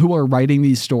people who are writing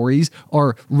these stories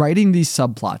are writing these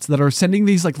subplots that are sending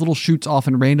these like little shoots off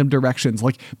in random directions,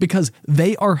 like because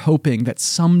they are hoping that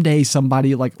someday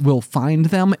somebody like will find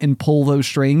them and pull those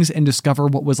strings and discover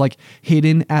what was like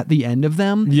hidden at the end of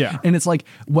them. Yeah. And it's like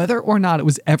whether or not it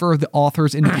was ever the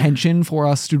author's intention for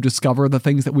us to discover the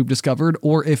things that we've discovered,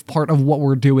 or if part of what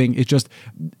we're doing is just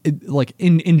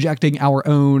injecting our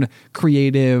own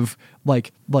creative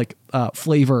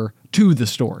flavor to the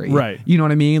story. Right. You know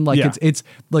what I mean? Like it's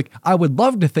like I would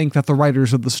love to think that the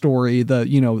writers of the story,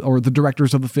 or the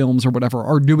directors of the films or whatever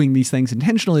are doing these things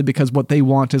intentionally because what they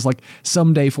want is like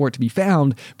someday for it to be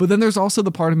found. But then there's also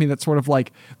the part of me that's sort of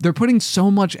like they're putting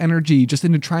so much energy just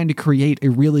into trying to create a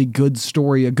really good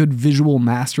story, a good visual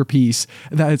masterpiece,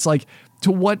 that it's like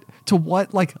to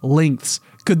what like lengths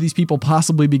could these people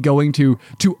possibly be going to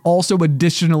also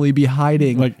additionally be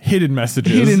hiding like hidden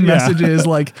messages,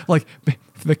 like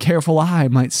the careful eye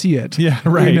might see it. Yeah,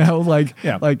 right. You know, like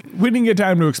we didn't get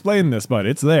time to explain this, but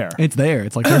it's there. It's there.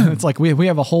 It's like we have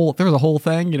there's a whole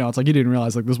thing, you know, it's like you didn't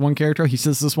realize like this one character, he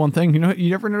says this one thing, you know,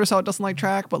 you ever notice how it doesn't like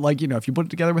track, but like, you know, if you put it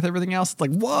together with everything else, it's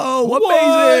like, whoa,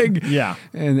 amazing. Yeah.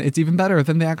 And it's even better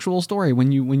than the actual story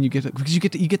when you get it, because you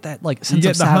get that like sense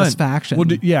of satisfaction. Well,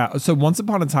 yeah. So once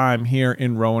upon a time here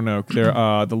in Roanoke, there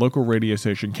the local radio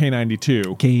station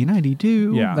K92.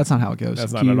 K92. Yeah. That's not how it goes.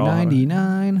 That's not at all.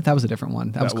 Q99. That was a different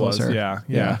one. That was closer. Yeah.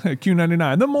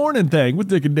 Q99. The morning thing with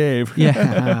Dick and Dave.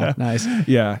 Yeah. Nice.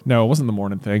 Yeah. No, it wasn't the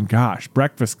morning thing. Gosh,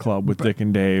 Breakfast Club with Dick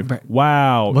and Dave.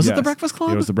 Wow. Was it the Breakfast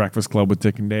Club? It was the Breakfast Club with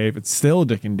Dick and Dave. It's still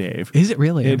Dick and Dave. Is it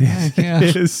really? It is. Yeah.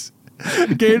 It is.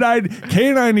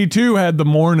 K92 had the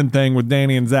morning thing with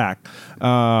Danny and Zach.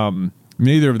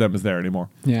 Neither of them is there anymore.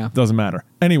 Yeah. Doesn't matter.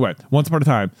 Anyway, once upon a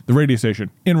time, the radio station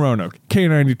in Roanoke,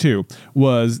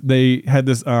 K92, they had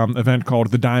this event called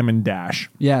the Diamond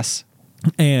Dash. Yes.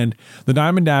 And the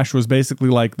Diamond Dash was basically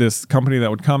like this company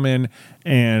that would come in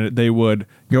and they would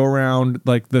go around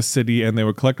like the city and they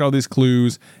would collect all these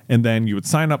clues, and then you would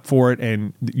sign up for it,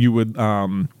 and you would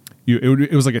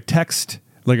it was like a text,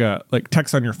 like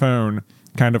text on your phone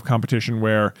kind of competition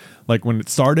where like when it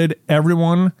started,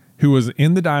 everyone who was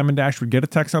in the Diamond Dash would get a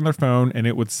text on their phone and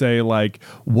it would say like,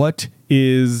 what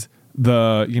is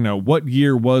the, you know, what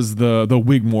year was the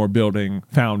Wigmore building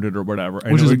founded or whatever.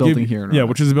 And which is a building here in Roanoke. Yeah,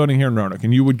 which is a building here in Roanoke.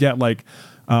 And you would get like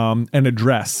an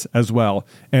address as well.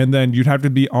 And then you'd have to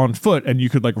be on foot and you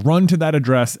could like run to that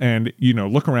address and, you know,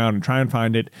 look around and try and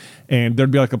find it. And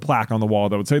there'd be like a plaque on the wall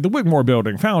that would say the Wigmore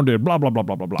building founded, blah, blah, blah,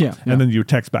 blah, blah, blah. Yeah, and then you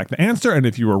text back the answer. And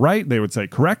if you were right, they would say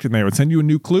correct. And they would send you a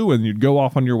new clue and you'd go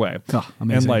off on your way. Oh,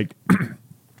 amazing. And like...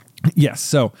 Yes,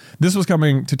 so this was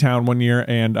coming to town one year,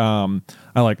 and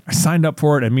I signed up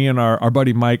for it, and me and our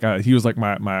buddy Mike, he was like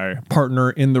my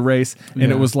partner in the race,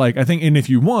 and it was like, I think, and if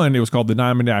you won, it was called the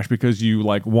Diamond Dash because you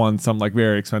like won some like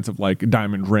very expensive like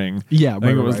diamond ring. Yeah, I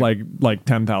think it was like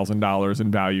 $10,000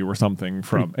 in value or something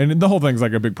from, and the whole thing's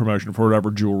like a big promotion for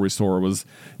whatever jewelry store was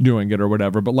doing it or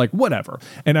whatever, but like whatever.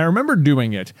 And I remember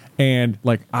doing it, and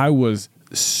like I was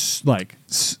like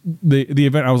the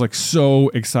event, I was like so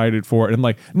excited for it, and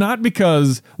like not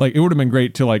because like it would have been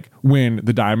great to like win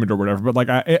the diamond or whatever, but like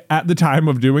at the time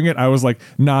of doing it, I was like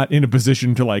not in a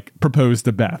position to like propose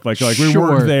to Beth, like we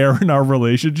weren't there in our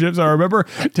relationships. I remember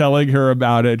telling her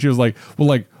about it. She was like, well,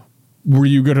 like, were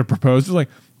you gonna propose? I was like,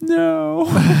 no.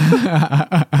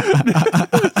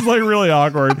 It's like really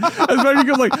awkward, especially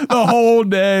because like the whole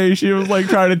day she was like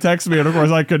trying to text me, and of course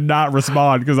I could not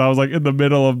respond because I was like in the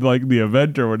middle of like the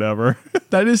event or whatever.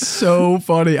 That is so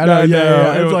funny. I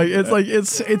know.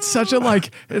 It's such a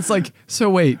like, it's like, so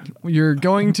wait, you're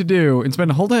going to do and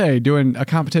spend a whole day doing a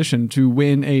competition to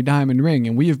win a diamond ring,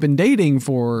 and we have been dating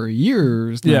for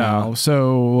years now. Yeah.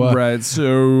 So right.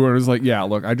 So I was like, yeah,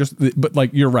 look, but like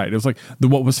you're right. It was like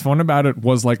what was fun about it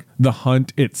was like the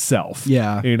hunt itself.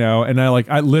 Yeah. You know, and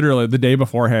I literally the day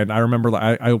beforehand, I remember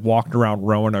like I walked around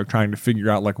Roanoke trying to figure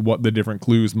out like what the different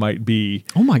clues might be.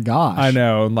 Oh my gosh. I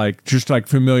know, and like just like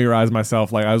familiarize myself.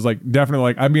 Like I was like definitely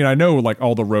like, I mean, I know like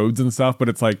all the roads and stuff, but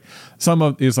it's like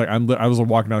it's like I was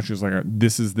walking down. She was like,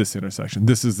 this is this intersection.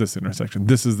 This is this intersection.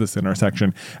 This is this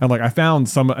intersection. And like I found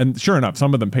some, and sure enough,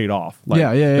 some of them paid off. Like,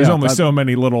 there's only so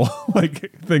many little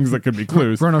like things that could be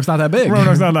clues. Roanoke's not that big.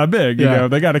 Roanoke's not that big. You know,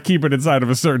 they got to keep it inside of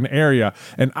a certain area.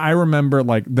 And I remember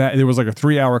like that there was like a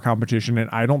 3-hour competition, and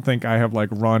I don't think I have like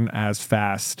run as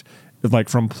fast like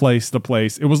from place to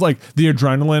place. It was like the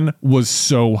adrenaline was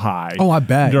so high. Oh, I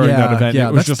bet. During that event. Yeah,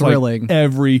 it was that's just thrilling. like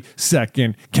every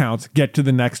second counts. Get to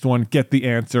the next one, get the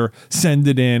answer, send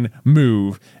it in,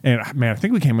 move. And man, I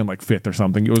think we came in like 5th or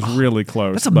something. It was really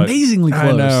close. That's amazingly close.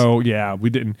 I know. Yeah,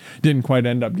 we didn't quite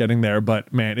end up getting there,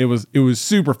 but man, it was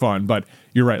super fun. But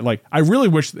you're right. Like I really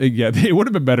wish, it would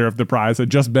have been better if the prize had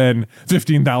just been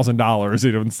 $15,000,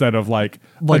 you know, instead of like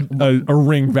a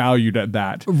ring valued at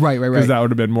that. Right. Because that would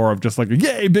have been more of just like a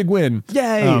yay, big win.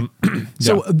 Yay.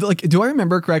 So like, do I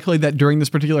remember correctly that during this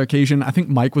particular occasion, I think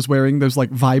Mike was wearing those like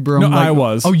Vibram? No, like, I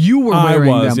was. Oh, you were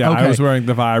wearing them. Yeah, okay. I was wearing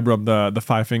the Vibram, the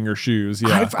 5-finger shoes.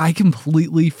 Yeah. I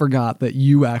completely forgot that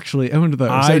you actually owned those.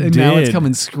 I and did. Now it's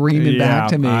coming screaming back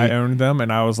to me. I owned them,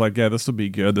 and I was like, yeah, this will be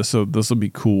good. This will be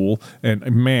cool. And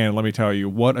man, let me tell you,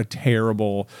 what a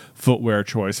terrible footwear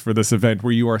choice for this event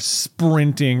where you are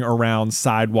sprinting around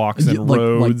sidewalks and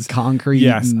roads. Like concrete.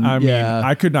 Yes. I mean,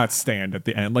 I could not stand at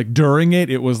the end. Like during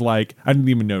it was like, I didn't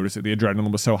even notice it. The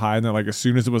adrenaline was so high. And then like as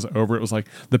soon as it was over, it was like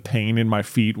the pain in my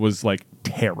feet was like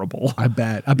terrible. I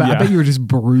bet you were just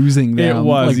bruising them. It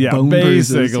was, like bone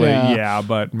basically, bruises. yeah.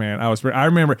 But man, I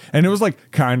remember, and it was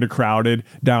like kind of crowded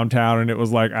downtown, and it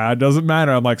was like, it doesn't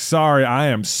matter. I'm like, sorry, I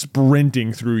am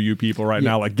sprinting through you people right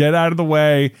now. Like, get out of the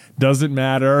way. Doesn't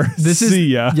matter. See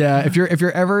ya. Yeah, if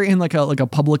you're ever in like a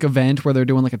public event where they're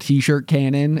doing like a t-shirt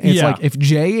cannon, it's like if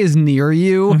Jay is near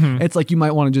you, it's like you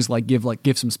might want to just like give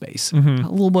some space, a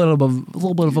little bit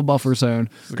of a buffer zone,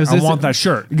 because I want that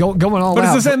shirt going all but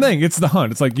out. It's the same thing. It's the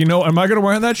hunt. It's like, am I gonna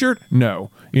wear that shirt?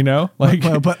 No, like,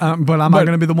 but I'm not going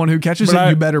to be the one who catches it.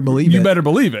 You better believe it. You better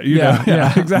believe it.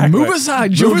 Yeah, exactly. Move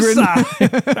aside, children. Move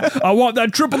aside. I want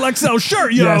that XXL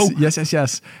shirt, yo.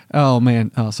 Yes. Oh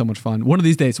man, so much fun. One of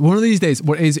these days.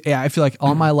 I feel like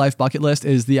on my life bucket list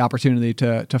is the opportunity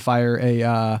to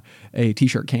fire a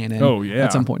t-shirt cannon. Oh yeah.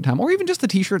 At some point in time, or even just a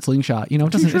t-shirt slingshot. It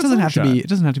doesn't have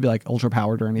to be like ultra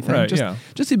powered or anything. Right,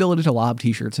 just the ability to lob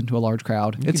t-shirts into a large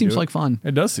crowd. It seems like fun.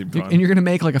 It does seem fun. And you're gonna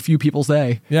make like a few people's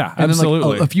day. Yeah, and absolutely. then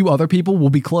like a few other people will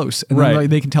be close, and then like,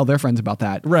 they can tell their friends about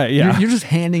that. Right. Yeah. You're just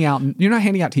handing out. You're not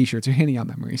handing out t-shirts. You're handing out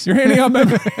memories. You're handing out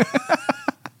memories.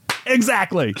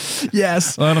 Exactly.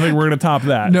 Yes. Well, I don't think we're going to top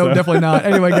that. No, definitely not.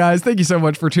 Anyway, guys, thank you so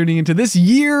much for tuning into this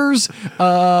year's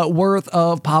worth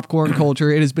of popcorn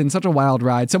culture. It has been such a wild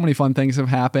ride. So many fun things have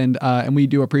happened, and we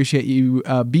do appreciate you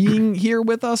being here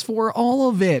with us for all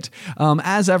of it.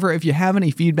 As ever, if you have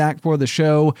any feedback for the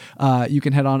show, you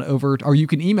can head on over, or you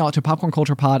can email it to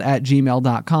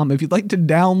popcornculturepod@gmail.com. If you'd like to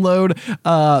download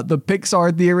the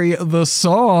Pixar Theory, the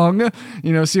song,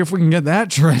 see if we can get that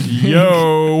trending.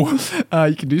 Yo.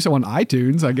 You can do so on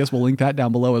iTunes. I guess we'll link that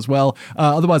down below as well.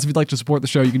 Otherwise, if you'd like to support the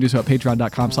show, you can do so at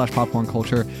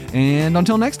patreon.com/popcornculture. And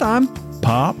until next time,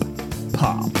 Pop.